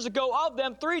 2,000 years ago of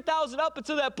them, 3,000 up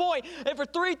until that point. And for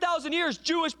 3,000 years,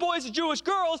 Jewish boys and Jewish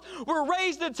girls were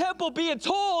raised in the temple being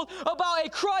told about a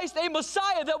Christ, a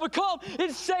Messiah that would come and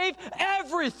save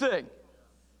everything.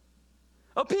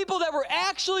 Of people that were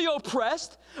actually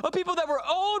oppressed, of people that were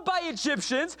owned by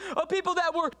Egyptians, of people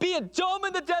that were being dumb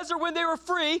in the desert when they were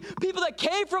free, people that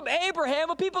came from Abraham,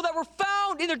 of people that were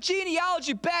found in their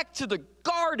genealogy back to the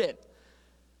garden.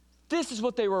 This is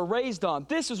what they were raised on.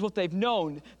 This is what they've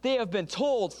known. They have been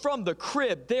told from the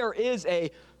crib, there is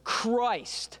a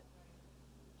Christ.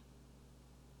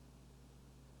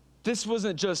 This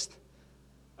wasn't just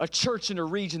a church in a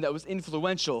region that was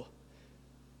influential.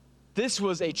 This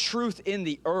was a truth in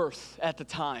the earth at the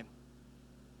time.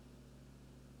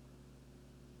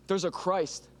 There's a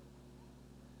Christ.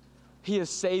 He is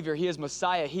Savior. He is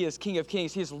Messiah. He is King of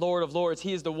Kings. He is Lord of Lords.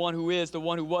 He is the one who is, the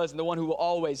one who was, and the one who will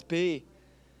always be.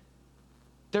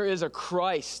 There is a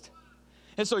Christ.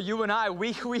 And so you and I,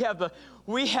 we have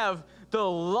the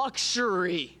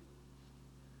luxury.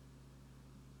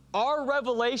 Our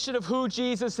revelation of who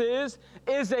Jesus is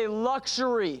a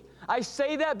luxury. I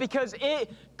say that because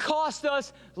it cost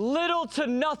us little to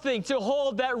nothing to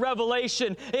hold that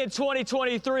revelation in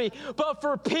 2023. But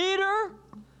for Peter,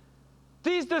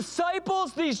 these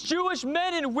disciples, these Jewish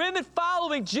men and women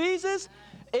following Jesus,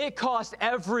 it cost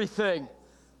everything.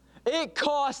 It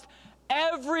cost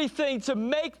everything to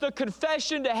make the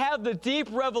confession, to have the deep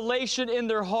revelation in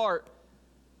their heart.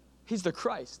 He's the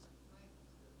Christ.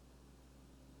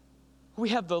 We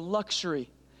have the luxury.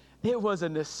 It was a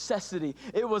necessity.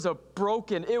 It was a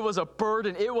broken. It was a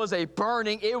burden. It was a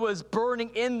burning. It was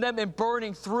burning in them and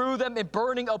burning through them and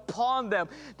burning upon them.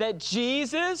 That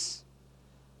Jesus,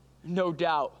 no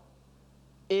doubt,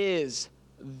 is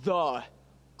the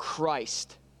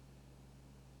Christ.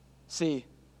 See,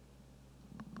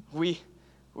 we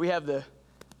have the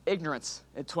ignorance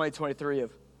in 2023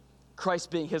 of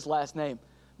Christ being his last name.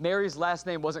 Mary's last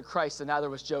name wasn't Christ, and neither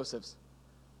was Joseph's.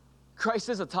 Christ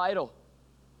is a title.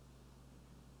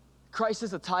 Christ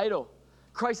is a title.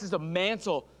 Christ is a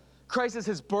mantle. Christ is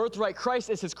his birthright. Christ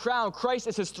is his crown. Christ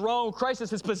is his throne. Christ is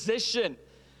his position.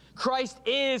 Christ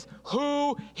is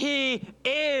who he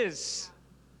is.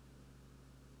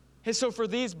 And so for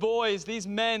these boys, these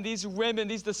men, these women,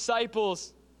 these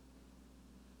disciples,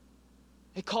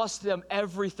 it cost them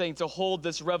everything to hold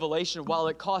this revelation, while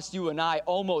it cost you and I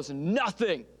almost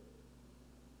nothing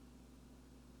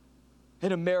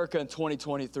in America in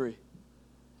 2023.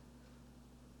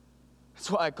 That's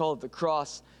why I call it the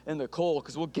cross and the coal,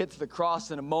 because we'll get to the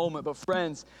cross in a moment. But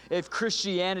friends, if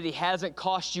Christianity hasn't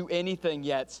cost you anything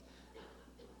yet,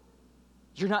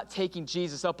 you're not taking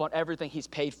Jesus up on everything he's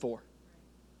paid for.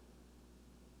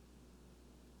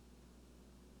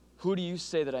 Who do you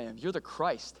say that I am? You're the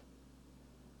Christ.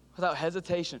 Without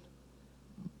hesitation.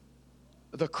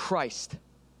 the Christ.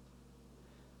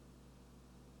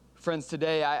 Friends,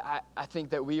 today I think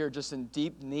that we are just in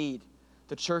deep need.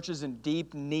 The church is in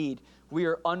deep need. We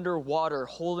are underwater,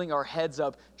 holding our heads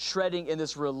up, treading in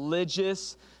this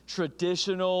religious,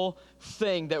 traditional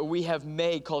thing that we have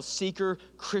made called seeker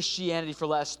Christianity for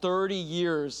the last 30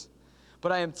 years.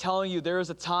 But I am telling you, there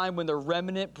is a time when the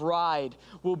remnant bride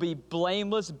will be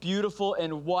blameless, beautiful,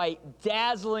 and white,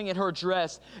 dazzling in her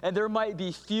dress. And there might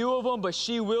be few of them, but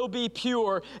she will be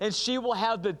pure, and she will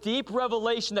have the deep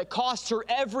revelation that cost her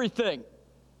everything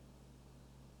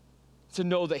to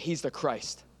know that he's the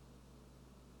Christ.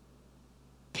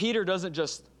 Peter doesn't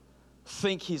just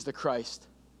think he's the Christ.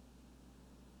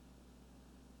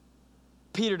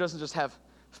 Peter doesn't just have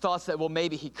thoughts that, well,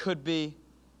 maybe he could be.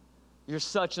 You're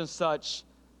such and such.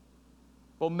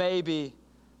 Well, maybe.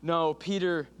 No,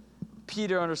 Peter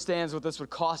understands what this would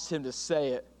cost him to say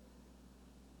it.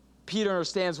 Peter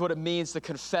understands what it means to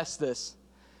confess this.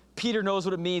 Peter knows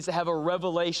what it means to have a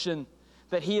revelation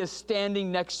that he is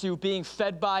standing next to, being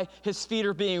fed by, his feet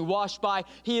are being washed by,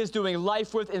 he is doing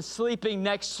life with and sleeping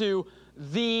next to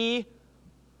the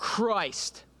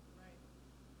Christ.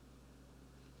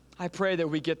 I pray that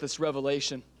we get this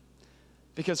revelation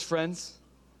because, friends,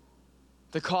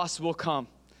 the cost will come.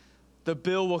 The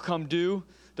bill will come due.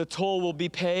 The toll will be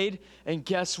paid. And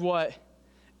guess what?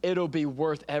 It'll be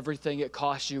worth everything it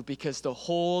costs you, because to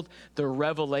hold the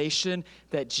revelation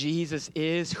that Jesus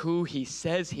is who he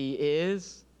says he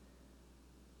is,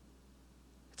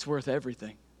 it's worth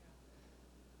everything.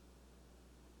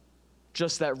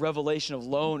 Just that revelation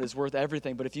alone is worth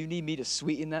everything. But if you need me to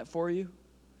sweeten that for you,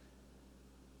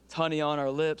 it's honey on our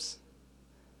lips.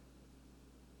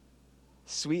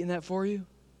 Sweeten that for you.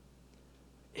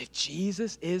 If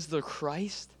Jesus is the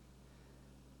Christ,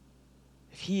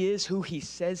 if he is who he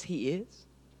says he is,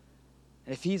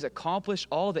 and if he's accomplished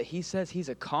all that he says he's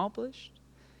accomplished,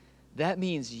 that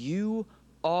means you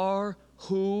are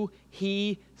who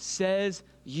he says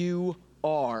you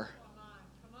are.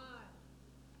 Come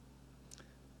on.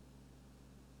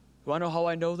 Do I know how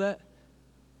I know that?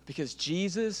 Because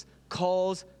Jesus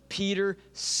calls Peter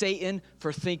Satan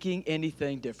for thinking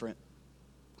anything different.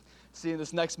 See, in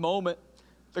this next moment,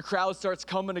 the crowd starts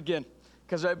coming again.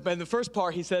 Because in the first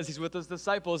part, he says he's with his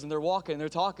disciples, and they're walking, they're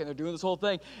talking, they're doing this whole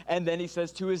thing. And then he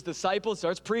says to his disciples,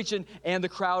 starts preaching, and the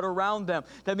crowd around them.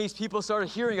 That means people started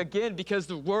hearing again because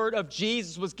the word of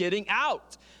Jesus was getting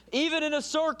out. Even in a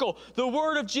circle, the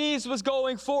word of Jesus was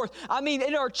going forth. I mean,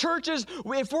 in our churches,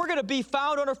 if we're going to be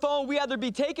found on our phone, we either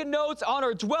be taking notes on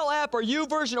our Dwell app or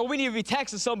YouVersion, or we need to be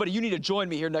texting somebody, you need to join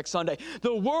me here next Sunday.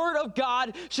 The word of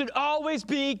God should always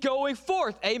be going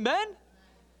forth. Amen?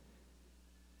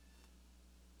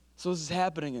 So this is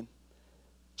happening, and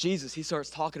Jesus, he starts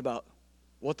talking about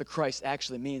what the Christ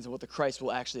actually means and what the Christ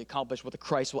will actually accomplish, what the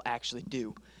Christ will actually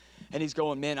do. And he's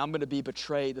going, man, I'm going to be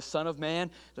betrayed. The Son of Man,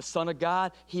 the Son of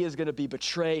God, he is going to be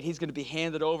betrayed. He's going to be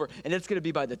handed over, and it's going to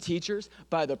be by the teachers,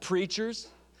 by the preachers,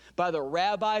 by the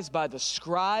rabbis, by the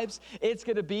scribes. It's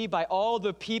going to be by all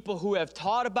the people who have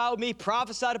taught about me,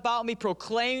 prophesied about me,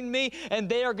 proclaimed me, and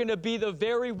they are going to be the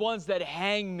very ones that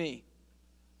hang me.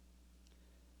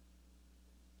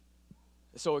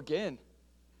 So again,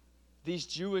 these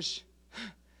Jewish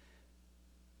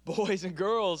boys and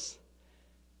girls,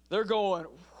 they're going,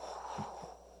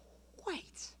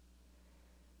 wait.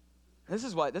 This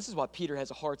is why Peter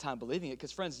has a hard time believing it,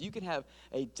 because friends, you can have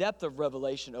a depth of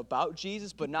revelation about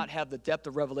Jesus, but not have the depth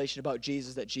of revelation about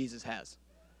Jesus that Jesus has.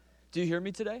 Do you hear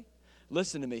me today?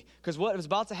 Listen to me, because what is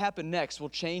about to happen next will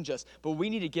change us, but we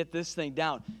need to get this thing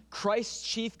down. Christ's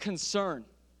chief concern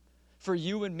for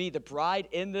you and me, the bride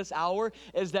in this hour,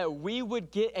 is that we would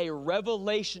get a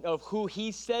revelation of who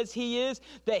he says he is,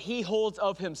 that he holds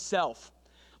of himself.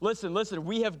 Listen,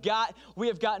 we have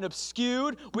gotten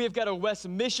obscured. We have got a West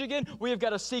Michigan. We have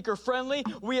got a seeker friendly.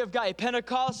 We have got a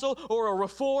Pentecostal or a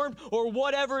Reformed or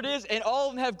whatever it is, and all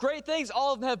of them have great things,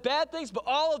 all of them have bad things, but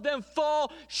all of them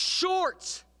fall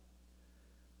short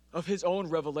of his own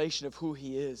revelation of who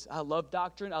he is. I love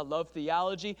doctrine. I love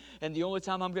theology. And the only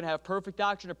time I'm going to have perfect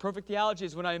doctrine or perfect theology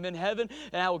is when I'm in heaven,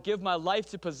 and I will give my life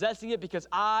to possessing it, because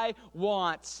I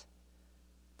want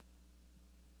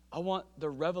the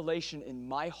revelation in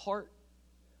my heart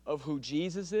of who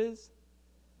Jesus is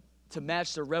to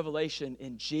match the revelation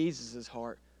in Jesus'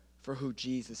 heart for who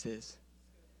Jesus is.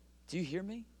 Do you hear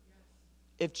me?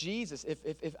 If Jesus,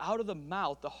 if out of the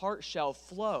mouth the heart shall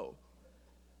flow,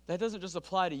 that doesn't just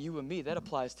apply to you and me. That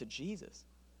applies to Jesus.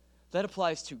 That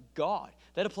applies to God.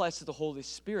 That applies to the Holy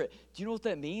Spirit. Do you know what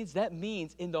that means? That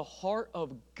means in the heart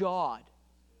of God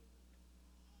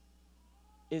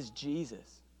is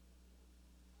Jesus.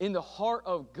 In the heart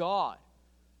of God,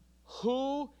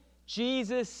 who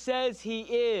Jesus says he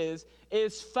is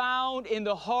found in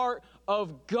the heart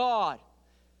of God.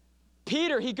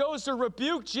 Peter, he goes to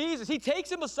rebuke Jesus. He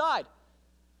takes him aside,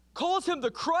 calls him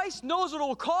the Christ, knows what it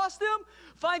will cost him,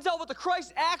 finds out what the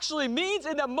Christ actually means.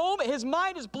 In that moment, his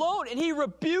mind is blown, and he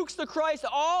rebukes the Christ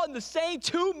all in the same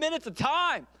 2 minutes of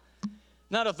time.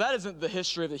 Now, if that isn't the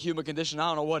history of the human condition, I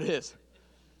don't know what is.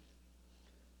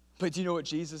 But do you know what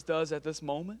Jesus does at this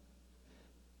moment?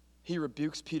 He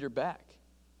rebukes Peter back.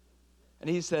 And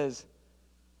he says,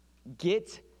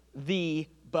 "Get thee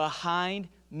behind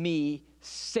me,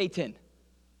 Satan."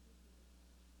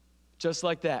 Just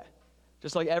like that.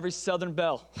 Just like every Southern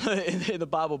bell in the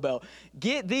Bible bell.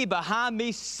 "Get thee behind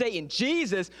me, Satan."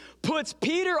 Jesus puts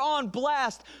Peter on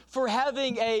blast for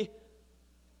having a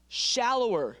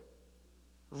shallower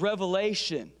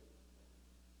revelation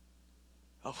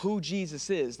of who Jesus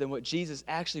is than what Jesus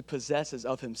actually possesses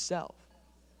of himself.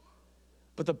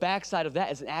 But the backside of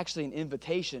that is actually an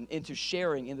invitation into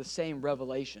sharing in the same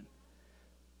revelation.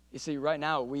 You see, right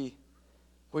now,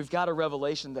 we've got a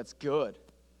revelation that's good.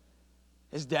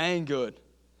 It's dang good.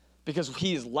 Because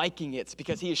he is liking it,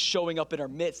 because he is showing up in our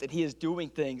midst, and he is doing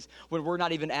things when we're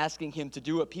not even asking him to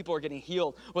do it. People are getting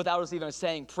healed without us even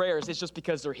saying prayers. It's just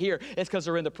because they're here. It's because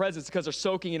they're in the presence, because they're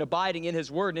soaking and abiding in his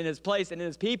word and in his place and in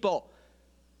his people.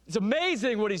 It's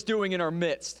amazing what he's doing in our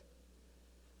midst.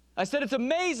 I said it's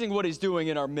amazing what he's doing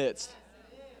in our midst.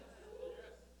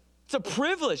 It's a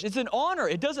privilege. It's an honor.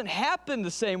 It doesn't happen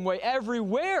the same way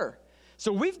everywhere.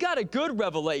 So we've got a good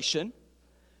revelation.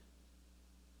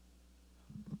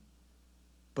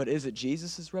 But is it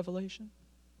Jesus' revelation?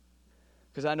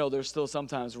 Because I know there's still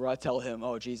sometimes where I tell him,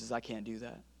 "Oh, Jesus, I can't do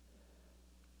that.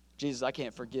 Jesus, I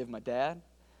can't forgive my dad.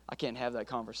 I can't have that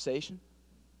conversation.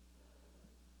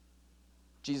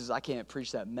 Jesus, I can't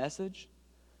preach that message.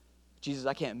 Jesus,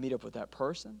 I can't meet up with that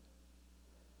person."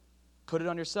 Put it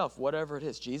on yourself, whatever it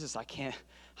is. Jesus, I can't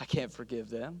forgive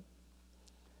them.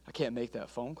 I can't make that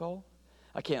phone call.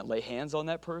 I can't lay hands on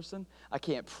that person. I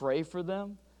can't pray for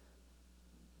them.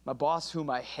 My boss, whom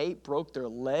I hate, broke their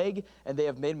leg, and they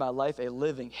have made my life a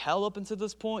living hell up until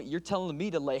this point. You're telling me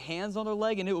to lay hands on their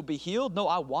leg and it will be healed? No,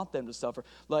 I want them to suffer.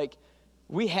 Like,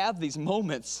 we have these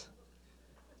moments,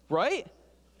 right?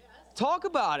 Yes. Talk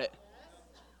about it.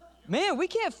 Yes. Man, we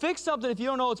can't fix something if you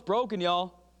don't know it's broken,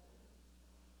 y'all.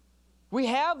 We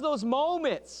have those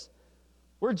moments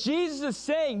where Jesus is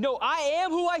saying, "No, I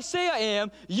am who I say I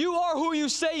am. You are who you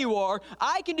say you are.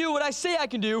 I can do what I say I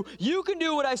can do. You can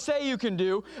do what I say you can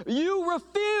do. You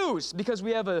refuse," because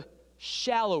we have a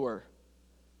shallower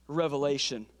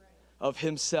revelation of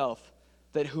himself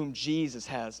than whom Jesus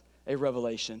has a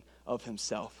revelation of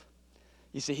himself.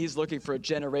 You see, he's looking for a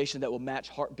generation that will match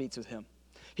heartbeats with him.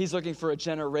 He's looking for a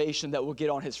generation that will get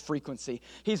on his frequency.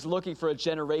 He's looking for a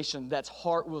generation that's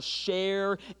heart will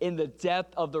share in the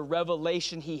depth of the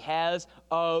revelation he has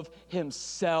of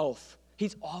himself.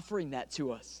 He's offering that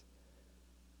to us.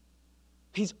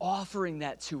 He's offering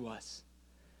that to us.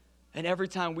 And every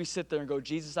time we sit there and go,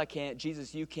 "Jesus, I can't.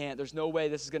 Jesus, you can't. There's no way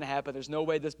this is going to happen. There's no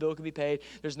way this bill can be paid.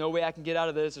 There's no way I can get out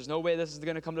of this. There's no way this is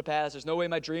going to come to pass. There's no way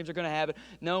my dreams are going to happen.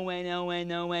 No way, no way,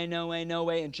 no way, no way, no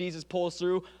way." And Jesus pulls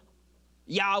through.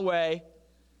 Yahweh.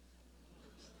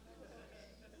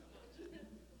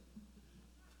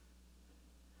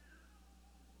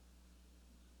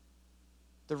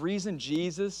 The reason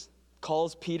Jesus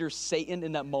calls Peter Satan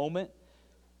in that moment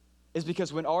is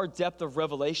because when our depth of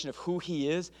revelation of who he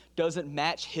is doesn't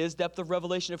match his depth of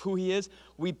revelation of who he is,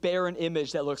 we bear an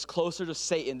image that looks closer to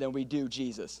Satan than we do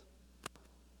Jesus.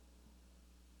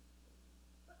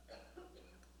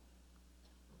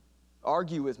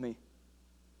 Argue with me.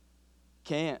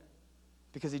 Can't,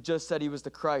 because he just said he was the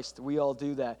Christ. We all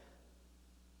do that.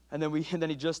 And then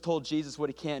he just told Jesus what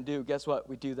he can't do. Guess what?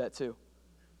 We do that too.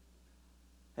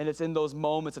 And it's in those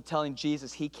moments of telling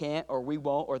Jesus he can't, or we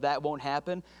won't, or that won't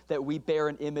happen, that we bear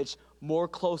an image more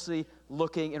closely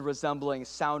looking and resembling,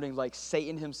 sounding like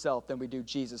Satan himself than we do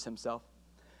Jesus himself.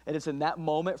 And it's in that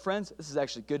moment, friends, this is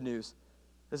actually good news.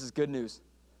 This is good news.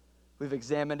 We've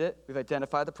examined it. We've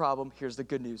identified the problem. Here's the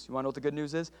good news. You want to know what the good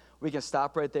news is? We can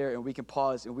stop right there and we can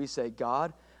pause and we say,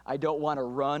 "God, I don't want to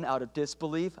run out of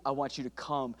disbelief. I want you to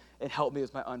come and help me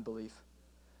with my unbelief.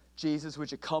 Jesus,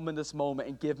 would you come in this moment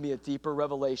and give me a deeper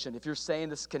revelation? If you're saying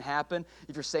this can happen,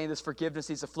 if you're saying this forgiveness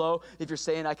needs to flow, if you're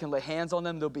saying I can lay hands on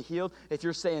them, they'll be healed, if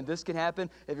you're saying this can happen,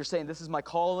 if you're saying this is my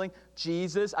calling,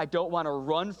 Jesus, I don't want to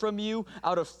run from you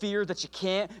out of fear that you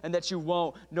can't and that you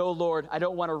won't. No, Lord, I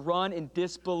don't want to run in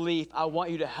disbelief. I want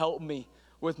you to help me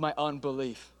with my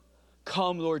unbelief.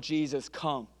 Come, Lord Jesus,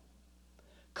 come.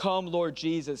 Come, Lord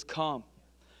Jesus, come.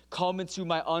 Come into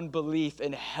my unbelief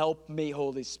and help me,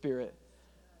 Holy Spirit.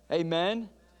 Amen?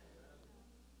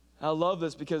 I love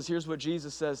this because here's what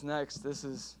Jesus says next. This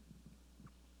is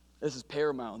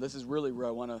paramount. This is really where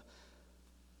I want to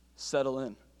settle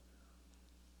in.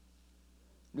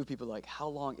 New people are like, how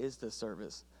long is this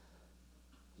service?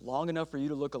 Long enough for you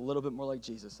to look a little bit more like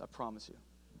Jesus, I promise you.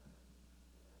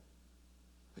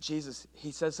 But Jesus,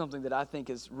 he says something that I think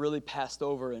is really passed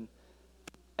over and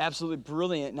absolutely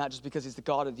brilliant, not just because he's the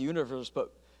God of the universe,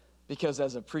 but because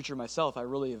as a preacher myself, I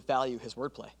really value his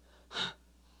wordplay.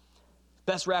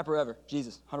 Best rapper ever,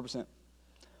 Jesus, 100%.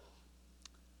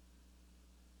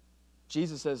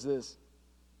 Jesus says this.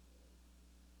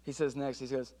 He says next, he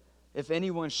says, if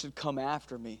anyone should come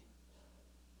after me,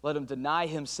 let him deny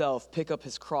himself, pick up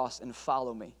his cross, and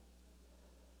follow me.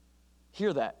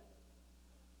 Hear that.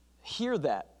 Hear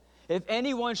that. If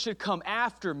anyone should come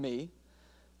after me,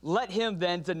 let him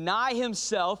then deny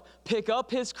himself, pick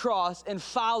up his cross, and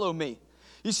follow me.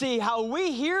 You see, how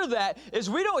we hear that is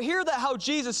we don't hear that how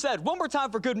Jesus said. One more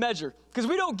time for good measure, because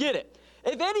we don't get it.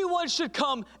 If anyone should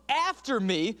come after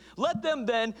me, let them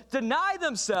then deny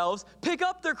themselves, pick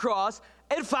up their cross,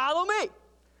 and follow me.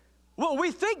 What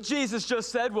we think Jesus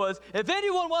just said was, if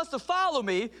anyone wants to follow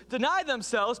me, deny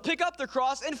themselves, pick up their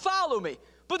cross, and follow me.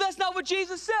 But that's not what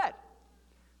Jesus said.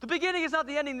 The beginning is not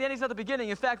the ending is not the beginning.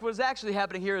 In fact, what is actually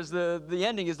happening here is the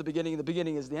ending is the beginning, and the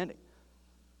beginning is the ending.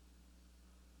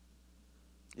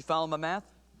 You follow my math?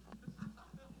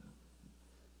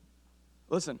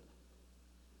 Listen,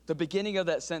 the beginning of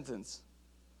that sentence,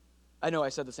 I know I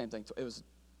said the same thing. It was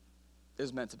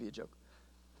meant to be a joke.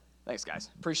 Thanks, guys.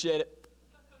 Appreciate it.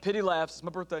 Pity laughs. It's my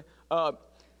birthday. The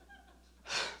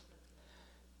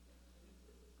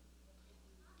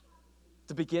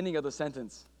beginning of the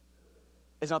sentence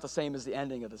is not the same as the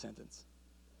ending of the sentence.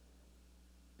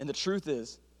 And the truth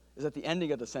is that the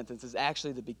ending of the sentence is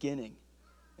actually the beginning.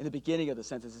 And the beginning of the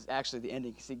sentence is actually the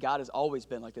ending. See, God has always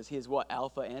been like this. He is what?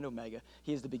 Alpha and Omega.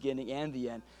 He is the beginning and the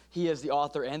end. He is the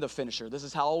author and the finisher. This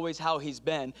is always how he's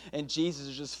been. And Jesus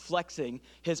is just flexing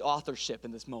his authorship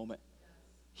in this moment.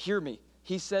 Hear me.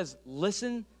 He says,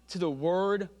 listen to the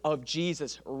word of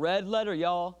Jesus. Red letter,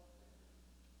 y'all.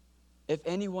 If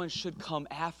anyone should come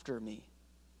after me,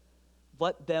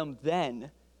 let them then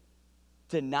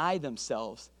deny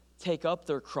themselves, take up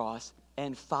their cross,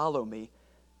 and follow me.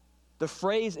 The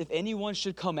phrase, if anyone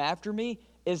should come after me,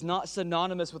 is not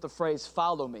synonymous with the phrase,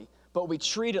 follow me. But we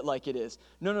treat it like it is.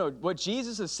 No. What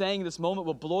Jesus is saying in this moment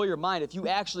will blow your mind if you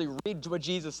actually read what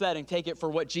Jesus said and take it for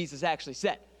what Jesus actually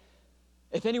said.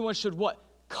 If anyone should what?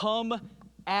 Come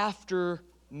after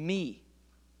me.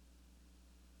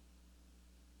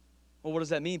 Well, what does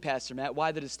that mean, Pastor Matt?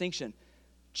 Why the distinction?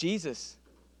 Jesus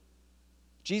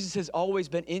has always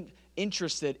been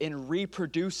interested in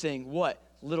reproducing what?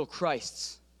 Little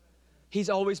Christs. He's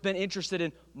always been interested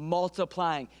in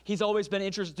multiplying. He's always been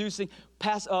introducing.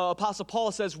 Apostle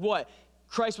Paul says what?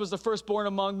 Christ was the firstborn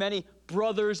among many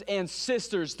brothers and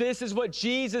sisters. This is what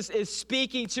Jesus is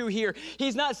speaking to here.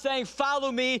 He's not saying,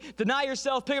 follow me, deny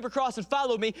yourself, pick up a cross and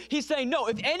follow me. He's saying, no,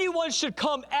 if anyone should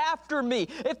come after me,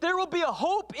 if there will be a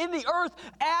hope in the earth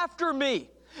after me,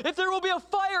 if there will be a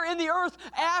fire in the earth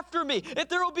after me, if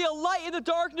there will be a light in the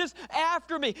darkness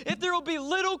after me, if there will be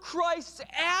little Christs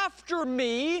after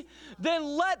me, then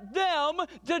let them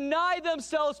deny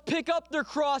themselves, pick up their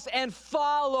cross, and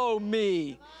follow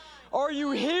me. Are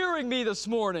you hearing me this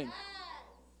morning?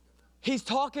 He's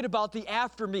talking about the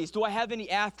after me's. Do I have any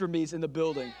after me's in the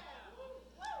building?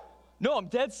 No, I'm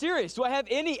dead serious. Do I have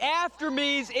any after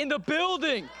me's in the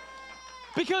building?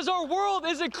 Because our world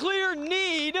is in clear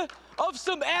need of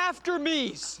some after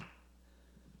me's.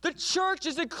 The church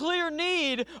is in clear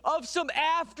need of some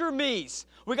after me's.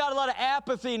 We got a lot of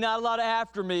apathy, not a lot of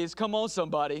after me's. Come on,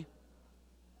 somebody.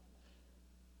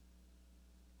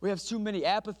 We have too many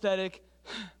apathetic,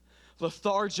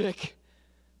 lethargic,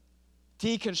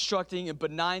 deconstructing and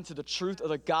benign to the truth of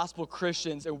the gospel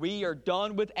Christians, and we are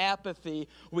done with apathy.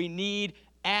 We need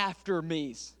after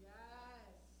me's.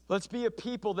 Let's be a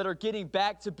people that are getting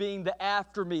back to being the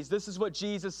after me's. This is what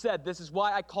Jesus said. This is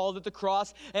why I called it the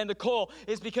cross and the coal,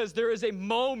 is because there is a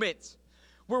moment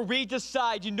where we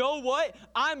decide, you know what?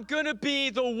 I'm going to be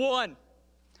the one.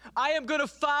 I am going to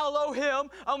follow him.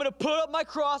 I'm going to put up my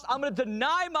cross. I'm going to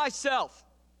deny myself.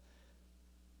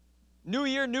 New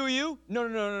year, new you?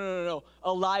 No.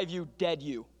 Alive you, dead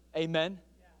you. Amen?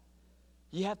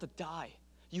 Yeah. You have to die.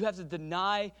 You have to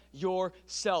deny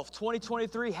yourself.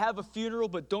 2023, have a funeral,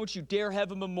 but don't you dare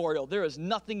have a memorial. There is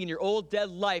nothing in your old dead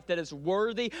life that is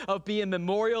worthy of being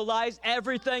memorialized.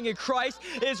 Everything in Christ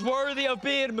is worthy of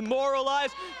being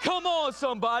memorialized. Come on,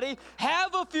 somebody.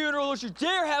 Have a funeral, don't you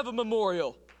dare have a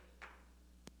memorial.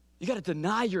 You got to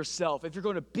deny yourself if you're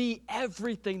going to be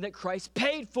everything that Christ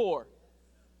paid for.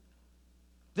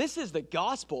 This is the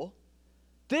gospel.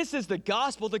 This is the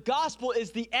gospel. The gospel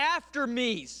is the after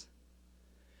me's.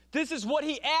 This is what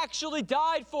he actually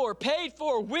died for, paid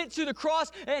for, went to the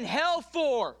cross and hell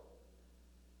for.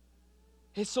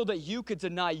 It's so that you could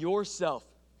deny yourself.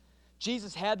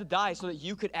 Jesus had to die so that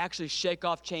you could actually shake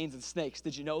off chains and snakes.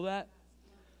 Did you know that?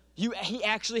 He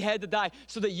actually had to die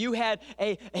so that you had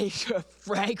a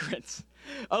fragrance,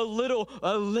 a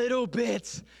little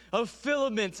bit of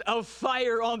filaments of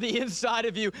fire on the inside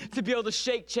of you to be able to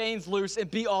shake chains loose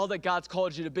and be all that God's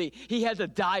called you to be. He had to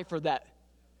die for that.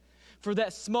 For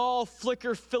that small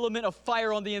flicker filament of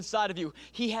fire on the inside of you.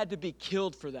 He had to be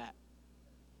killed for that.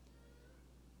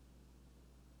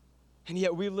 And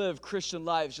yet we live Christian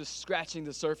lives just scratching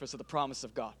the surface of the promise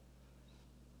of God.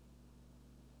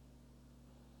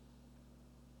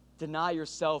 Deny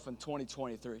yourself in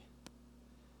 2023.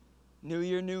 New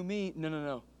year, new me.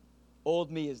 No.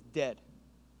 Old me is dead.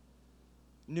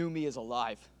 New me is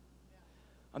alive.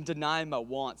 I'm denying my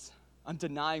wants. I'm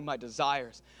denying my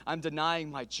desires. I'm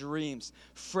denying my dreams.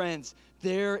 Friends,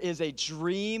 there is a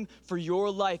dream for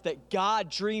your life that God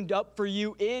dreamed up for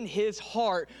you in his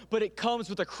heart, but it comes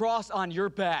with a cross on your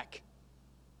back.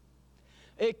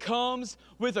 It comes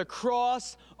with a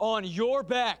cross on your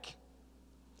back.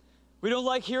 We don't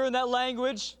like hearing that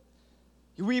language.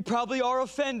 We probably are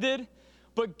offended.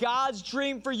 But God's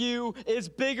dream for you is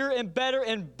bigger and better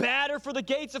and badder for the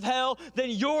gates of hell than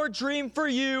your dream for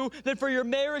you, than for your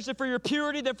marriage, than for your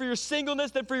purity, than for your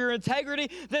singleness, than for your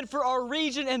integrity, than for our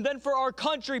region, and then for our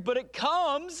country. But it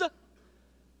comes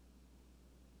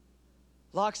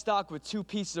lock, stock with 2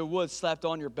 pieces of wood slapped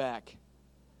on your back.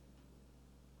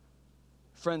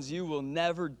 Friends, you will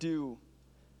never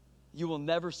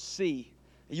see,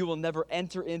 you will never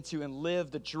enter into and live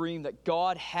the dream that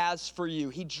God has for you.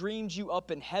 He dreamed you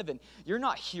up in heaven. You're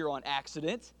not here on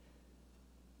accident.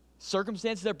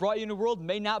 Circumstances that brought you into the world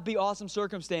may not be awesome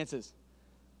circumstances.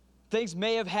 Things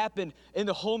may have happened in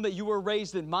the home that you were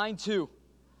raised in, mine too.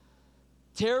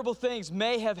 Terrible things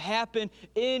may have happened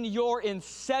in your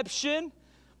inception,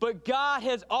 but God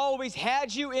has always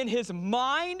had you in his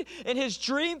mind, and his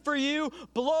dream for you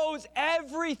blows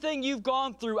everything you've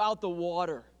gone through out the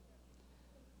water.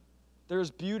 There's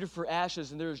beauty for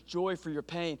ashes and there's joy for your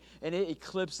pain, and it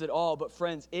eclipses it all. But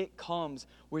friends, it comes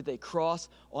with a cross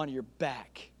on your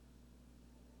back.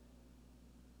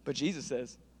 But Jesus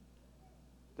says,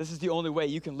 this is the only way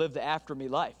you can live the after me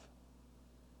life.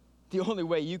 The only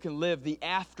way you can live the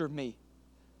after me.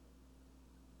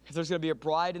 If there's going to be a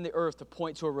bride in the earth to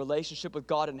point to a relationship with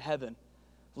God in heaven,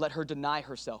 let her deny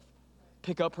herself,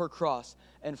 pick up her cross,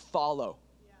 and follow.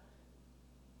 Yeah.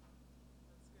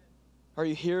 That's good. Are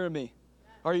you hearing me?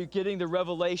 Are you getting the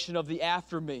revelation of the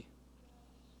after me?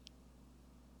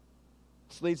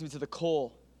 This leads me to the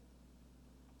coal.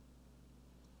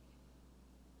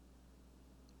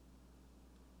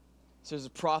 So there's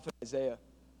a prophet, Isaiah.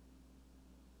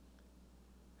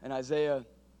 And Isaiah,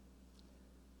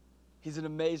 he's an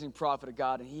amazing prophet of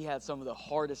God, and he had some of the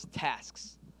hardest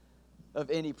tasks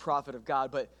of any prophet of God.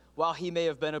 But while he may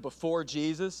have been it before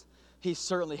Jesus, he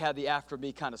certainly had the after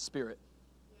me kind of spirit.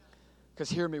 Because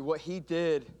hear me, what he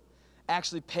did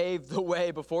actually paved the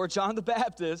way before John the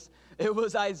Baptist. It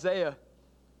was Isaiah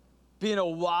being a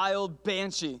wild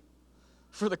banshee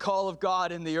for the call of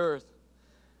God in the earth.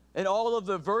 And all of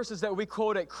the verses that we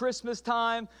quote at Christmas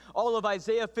time, all of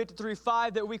Isaiah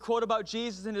 53:5 that we quote about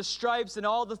Jesus and his stripes, and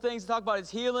all the things that talk about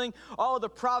his healing, all of the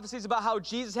prophecies about how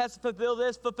Jesus has to fulfill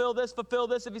this,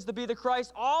 if he's to be the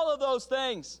Christ, all of those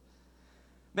things.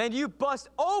 Man, you bust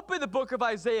open the book of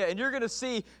Isaiah and you're going to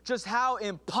see just how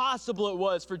impossible it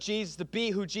was for Jesus to be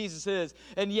who Jesus is,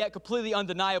 and yet completely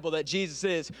undeniable that Jesus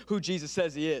is who Jesus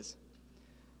says he is.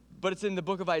 But it's in the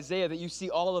book of Isaiah that you see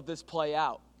all of this play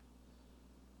out.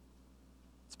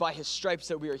 It's by his stripes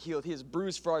that we are healed. He is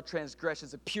bruised for our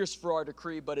transgressions and pierced for our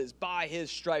decree, but it is by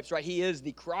his stripes, right? He is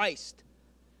the Christ.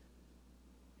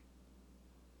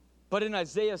 But in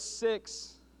Isaiah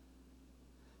 6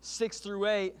 through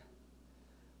 8,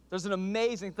 there's an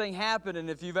amazing thing happening.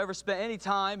 If you've ever spent any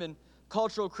time in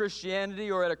cultural Christianity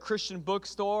or at a Christian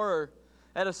bookstore or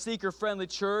at a seeker-friendly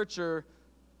church or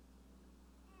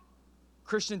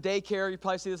Christian daycare, you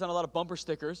probably see this on a lot of bumper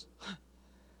stickers.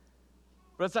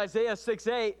 But it's Isaiah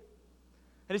 6:8,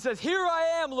 and he says, "Here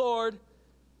I am, Lord,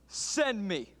 send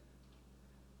me."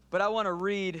 But I want to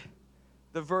read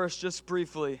the verse just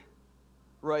briefly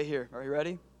right here. Are you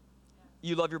ready?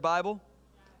 You love your Bible?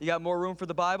 You got more room for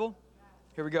the Bible?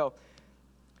 Here we go.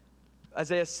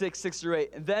 Isaiah 6 through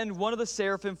 8. And then one of the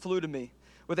seraphim flew to me,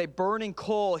 with a burning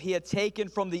coal he had taken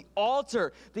from the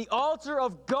altar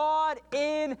of God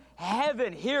in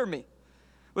heaven. Hear me.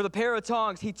 With a pair of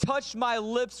tongs, he touched my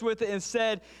lips with it and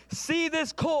said, "See,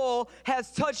 this coal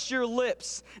has touched your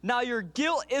lips. Now your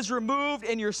guilt is removed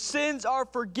and your sins are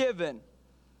forgiven."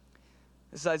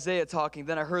 This is Isaiah talking.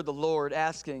 Then I heard the Lord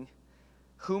asking,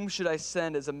 "Whom should I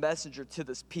send as a messenger to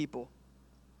this people?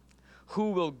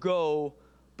 Who will go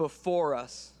before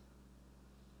us?"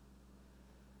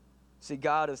 See,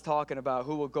 God is talking about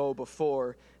who will go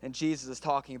before, and Jesus is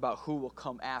talking about who will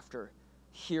come after.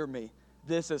 Hear me.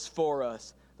 This is for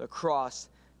us, the cross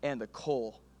and the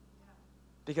coal.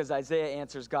 Because Isaiah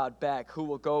answers God back, who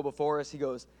will go before us? He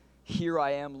goes, "Here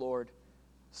I am, Lord,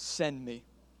 send me."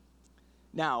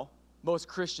 Now, most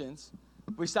Christians,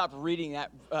 we stop reading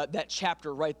that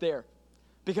chapter right there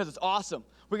because it's awesome.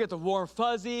 We get the warm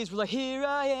fuzzies. We're like, "Here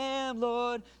I am,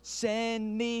 Lord,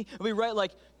 send me." And we write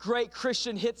like great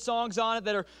Christian hit songs on it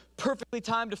that are perfectly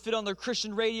timed to fit on their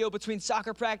Christian radio between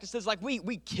soccer practices. Like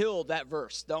we killed that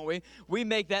verse, don't we? We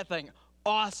make that thing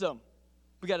awesome.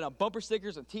 We got it on bumper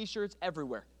stickers and t-shirts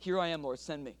everywhere. "Here I am, Lord,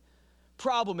 send me."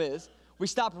 Problem is, we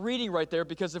stop reading right there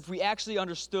because if we actually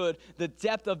understood the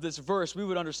depth of this verse, we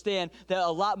would understand that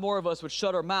a lot more of us would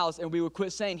shut our mouths and we would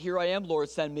quit saying, "Here I am, Lord,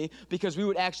 send me," because we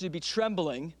would actually be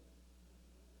trembling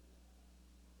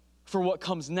for what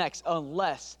comes next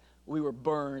unless we were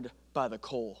burned by the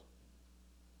coal.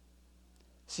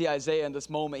 See, Isaiah in this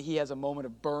moment, he has a moment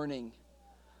of burning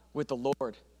with the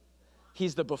Lord.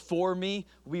 He's the before me,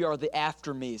 we are the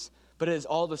after me's. But it is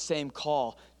all the same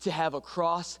call to have a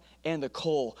cross and the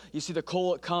coal. You see, the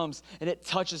coal, it comes and it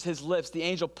touches his lips. The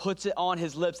angel puts it on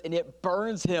his lips and it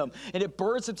burns him. And it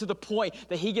burns him to the point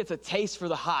that he gets a taste for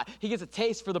the hot. He gets a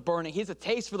taste for the burning. He gets a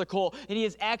taste for the coal. And he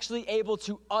is actually able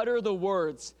to utter the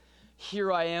words,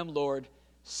 "Here I am, Lord,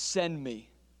 send me."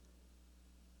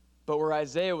 But where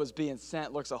Isaiah was being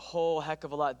sent looks a whole heck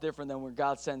of a lot different than where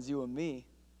God sends you and me.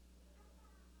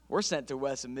 We're sent to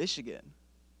Western Michigan.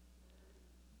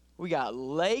 We got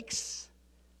lakes,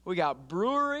 we got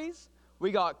breweries,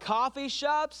 we got coffee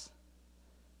shops.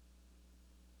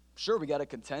 Sure, we got to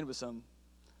contend with some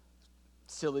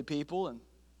silly people and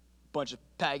a bunch of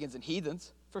pagans and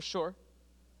heathens, for sure.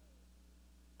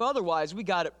 But otherwise, we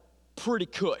got it pretty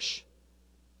cush.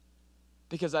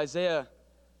 Because Isaiah,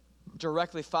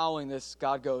 directly following this,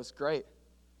 God goes, "Great,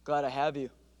 glad I have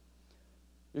you.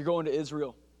 You're going to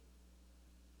Israel."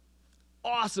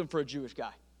 Awesome for a Jewish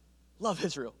guy. Love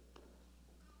Israel.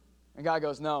 And God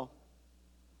goes, "No,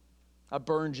 I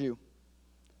burned you.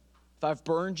 If I've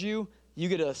burned you, you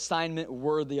get an assignment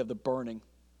worthy of the burning.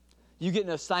 You get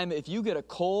an assignment. If you get a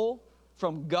coal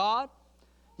from God,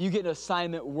 you get an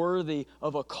assignment worthy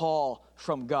of a call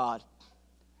from God.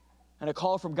 And a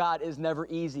call from God is never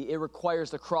easy. It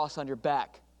requires the cross on your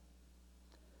back.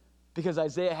 Because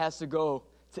Isaiah has to go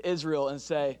to Israel and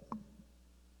say,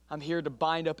 "I'm here to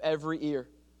bind up every ear.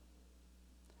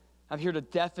 I'm here to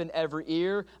deafen every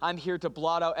ear. I'm here to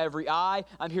blot out every eye.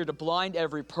 I'm here to blind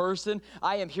every person.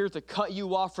 I am here to cut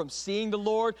you off from seeing the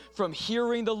Lord, from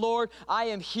hearing the Lord. I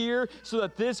am here so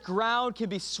that this ground can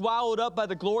be swallowed up by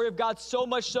the glory of God, so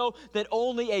much so that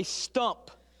only a stump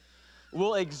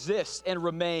will exist and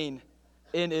remain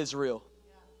in Israel."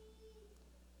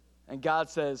 And God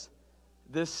says,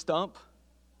 "This stump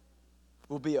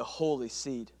will be a holy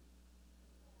seed."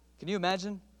 Can you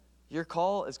imagine? Your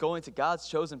call is going to God's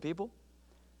chosen people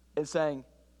and saying,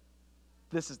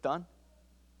 "This is done."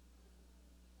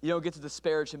 You don't get to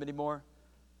disparage him anymore.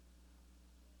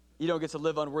 You don't get to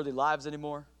live unworthy lives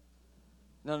anymore.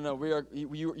 No.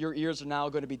 Your ears are now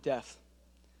going to be deaf.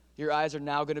 Your eyes are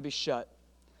now going to be shut.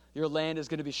 Your land is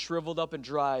going to be shriveled up and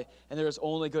dry, and there is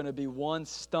only going to be one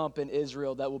stump in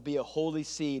Israel that will be a holy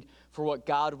seed for what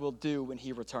God will do when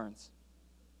he returns.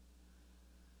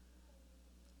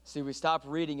 See, we stop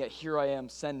reading it, "Here I am,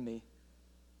 send me."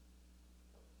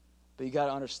 But you got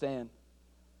to understand,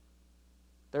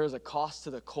 there is a cost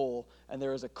to the coal and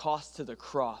there is a cost to the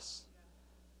cross.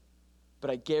 But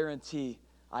I guarantee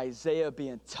Isaiah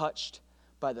being touched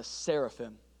by the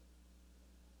seraphim,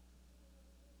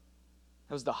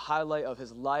 that was the highlight of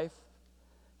his life.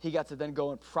 He got to then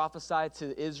go and prophesy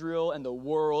to Israel and the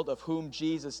world of whom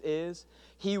Jesus is.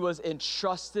 He was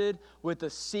entrusted with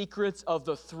the secrets of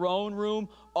the throne room,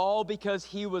 all because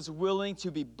he was willing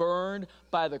to be burned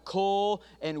by the coal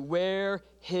and wear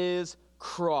his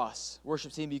cross.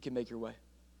 Worship team, you can make your way.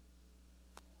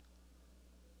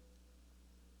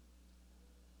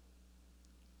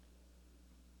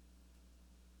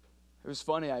 It was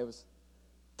funny, I was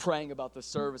praying about this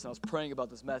service, and I was praying about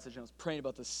this message, and I was praying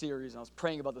about this series, and I was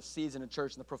praying about the season in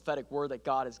church and the prophetic word that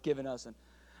God has given us, and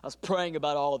I was praying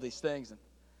about all of these things, and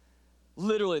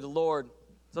literally the Lord,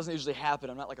 it doesn't usually happen,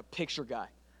 I'm not like a picture guy.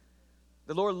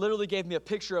 The Lord literally gave me a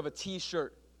picture of a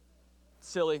t-shirt.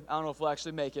 Silly, I don't know if we'll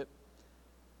actually make it.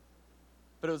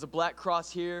 But it was a black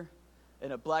cross here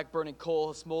and a black burning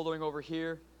coal smoldering over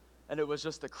here. And it was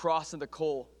just the cross and the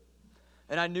coal.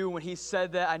 And I knew when he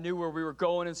said that, I knew where we were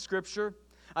going in Scripture.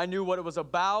 I knew what it was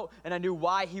about, and I knew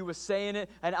why he was saying it.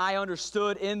 And I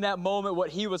understood in that moment what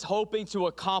he was hoping to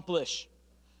accomplish.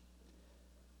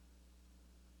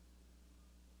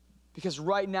 Because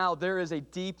right now there is a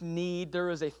deep need, there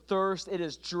is a thirst, it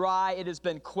is dry, it has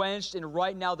been quenched, and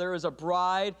right now there is a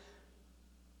bride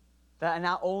that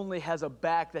not only has a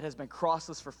back that has been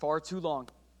crossless for far too long,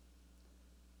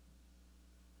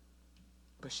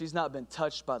 but she's not been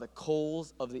touched by the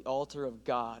coals of the altar of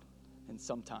God in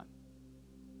some time.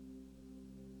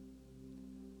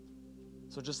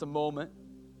 So just a moment,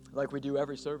 like we do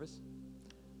every service,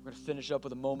 we're going to finish up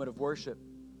with a moment of worship.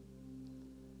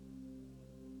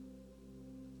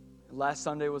 Last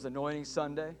Sunday was Anointing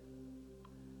Sunday.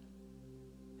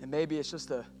 And maybe it's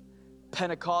just a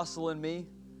Pentecostal in me,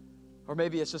 or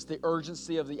maybe it's just the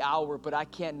urgency of the hour, but I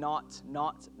can't not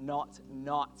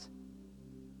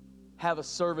have a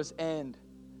service end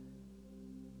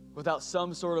without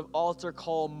some sort of altar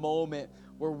call moment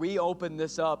where we open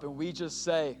this up and we just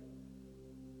say,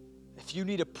 if you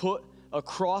need to put a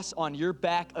cross on your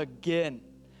back again,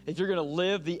 if you're going to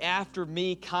live the after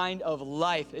me kind of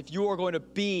life, if you are going to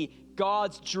be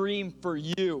God's dream for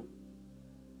you,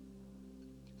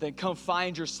 then come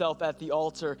find yourself at the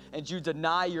altar and you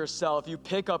deny yourself, you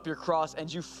pick up your cross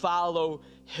and you follow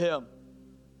him.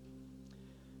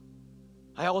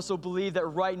 I also believe that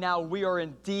right now we are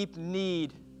in deep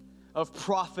need of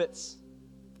prophets.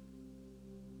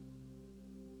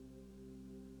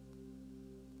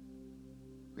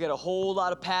 We got a whole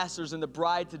lot of pastors in the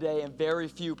bride today and very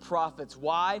few prophets.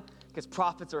 Why? Because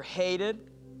prophets are hated.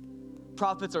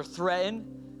 Prophets are threatened.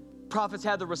 Prophets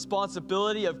have the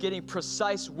responsibility of getting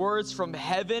precise words from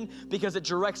heaven because it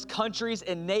directs countries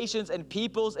and nations and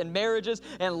peoples and marriages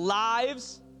and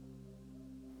lives.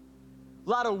 A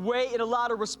lot of weight and a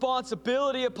lot of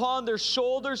responsibility upon their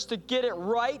shoulders to get it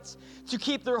right, to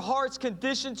keep their hearts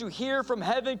conditioned to hear from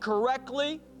heaven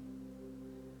correctly.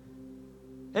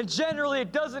 And generally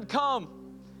it doesn't come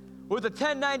with a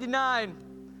 1099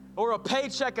 or a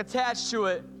paycheck attached to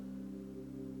it.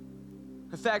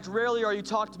 In fact, rarely are you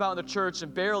talked about in the church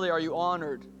and barely are you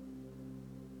honored.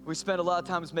 We spend a lot of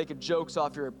times making jokes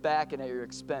off your back and at your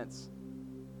expense.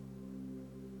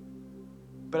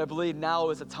 But I believe now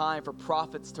is a time for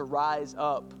prophets to rise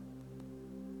up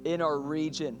in our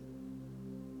region.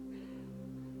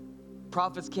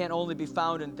 Prophets can't only be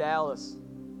found in Dallas.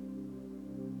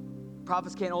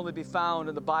 Prophets can't only be found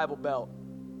in the Bible Belt.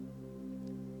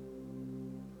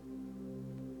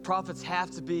 Prophets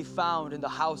have to be found in the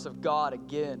house of God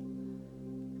again.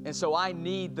 And so I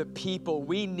need the people.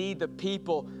 We need the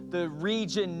people. The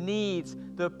region needs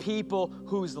the people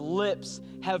whose lips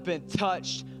have been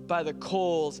touched by the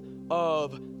coals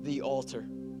of the altar.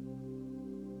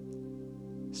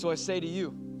 So I say to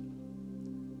you,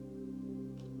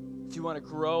 if you want to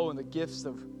grow in the gifts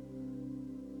of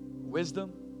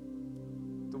wisdom,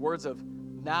 the words of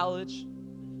knowledge,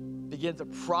 begin to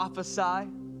prophesy,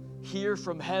 hear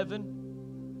from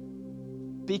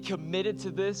heaven, be committed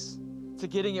to this, to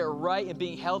getting it right and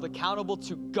being held accountable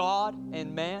to God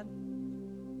and man.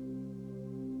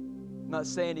 I'm not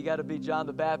saying you got to be John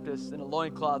the Baptist in a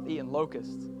loincloth eating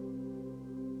locusts.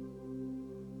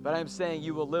 But I'm saying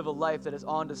you will live a life that is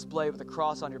on display with a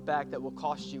cross on your back that will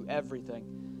cost you everything.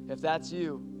 If that's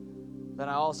you, then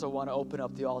I also want to open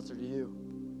up the altar to you.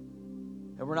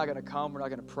 And we're not going to come, we're not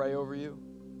going to pray over you.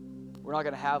 We're not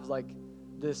going to have like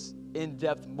this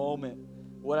in-depth moment.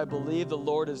 What I believe the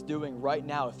Lord is doing right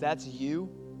now, if that's you,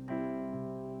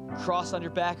 cross on your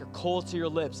back or coal to your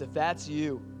lips, if that's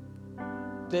you,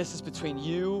 this is between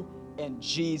you and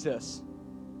Jesus.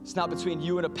 It's not between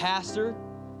you and a pastor.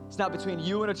 It's not between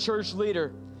you and a church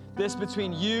leader. This is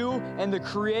between you and the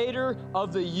creator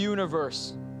of the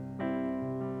universe.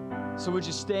 So would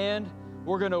you stand?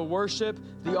 We're going to worship.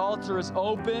 The altar is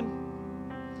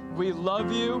open. We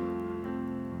love you.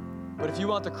 But if you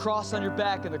want the cross on your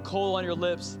back and the coal on your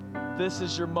lips, this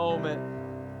is your moment.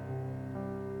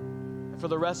 And for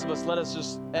the rest of us, let us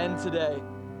just end today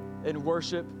in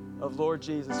worship of Lord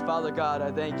Jesus. Father God,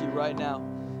 I thank you right now.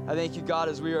 I thank you, God,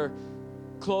 as we are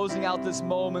closing out this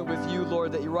moment with you,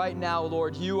 Lord, that right now,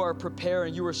 Lord, you are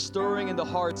preparing, you are stirring in the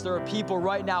hearts. There are people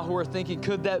right now who are thinking,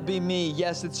 could that be me?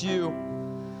 Yes, it's you.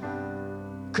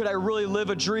 Could I really live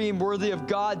a dream worthy of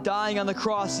God dying on the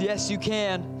cross? Yes, you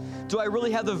can. Do I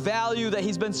really have the value that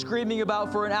he's been screaming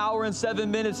about for an hour and 7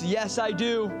 minutes? Yes, I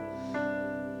do.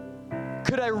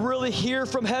 Could I really hear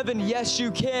from heaven? Yes,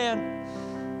 you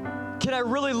can. Can I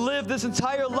really live this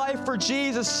entire life for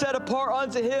Jesus, set apart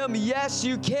unto him? Yes,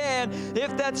 you can.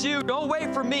 If that's you, don't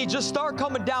wait for me. Just start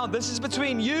coming down. This is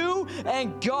between you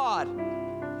and God.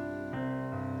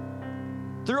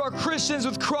 There are Christians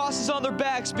with crosses on their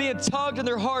backs being tugged in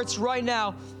their hearts right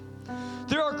now.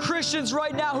 There are Christians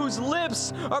right now whose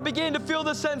lips are beginning to feel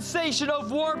the sensation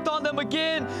of warmth on them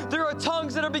again. There are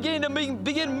tongues that are beginning to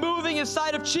begin moving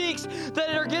inside of cheeks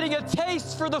that are getting a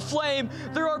taste for the flame.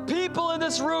 There are people in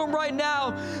this room right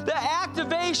now that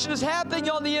activation is happening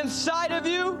on the inside of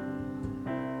you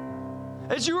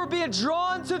as you are being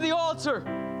drawn to the altar.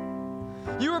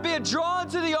 You are being drawn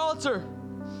to the altar.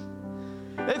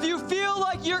 If you feel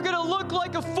like you're going to look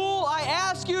like a fool, I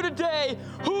ask you today,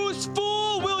 whose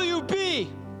fool will you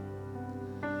be?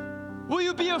 Will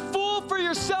you be a fool for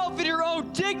yourself in your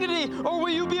own dignity, or will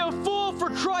you be a fool for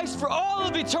Christ for all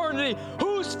of eternity?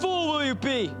 Whose fool will you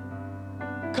be?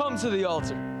 Come to the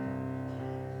altar.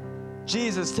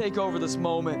 Jesus, take over this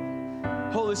moment.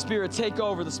 Holy Spirit, take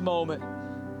over this moment.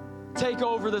 Take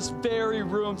over this very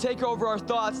room. Take over our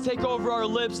thoughts. Take over our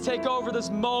lips. Take over this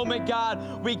moment,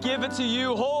 God. We give it to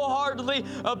you wholeheartedly,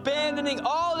 abandoning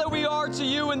all that we are to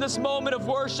you in this moment of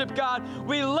worship, God.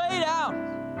 We lay down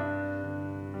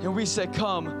and we say,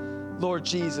 come, Lord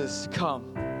Jesus,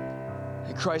 come.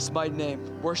 In Christ's mighty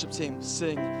name, worship team,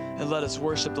 sing and let us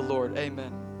worship the Lord.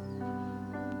 Amen.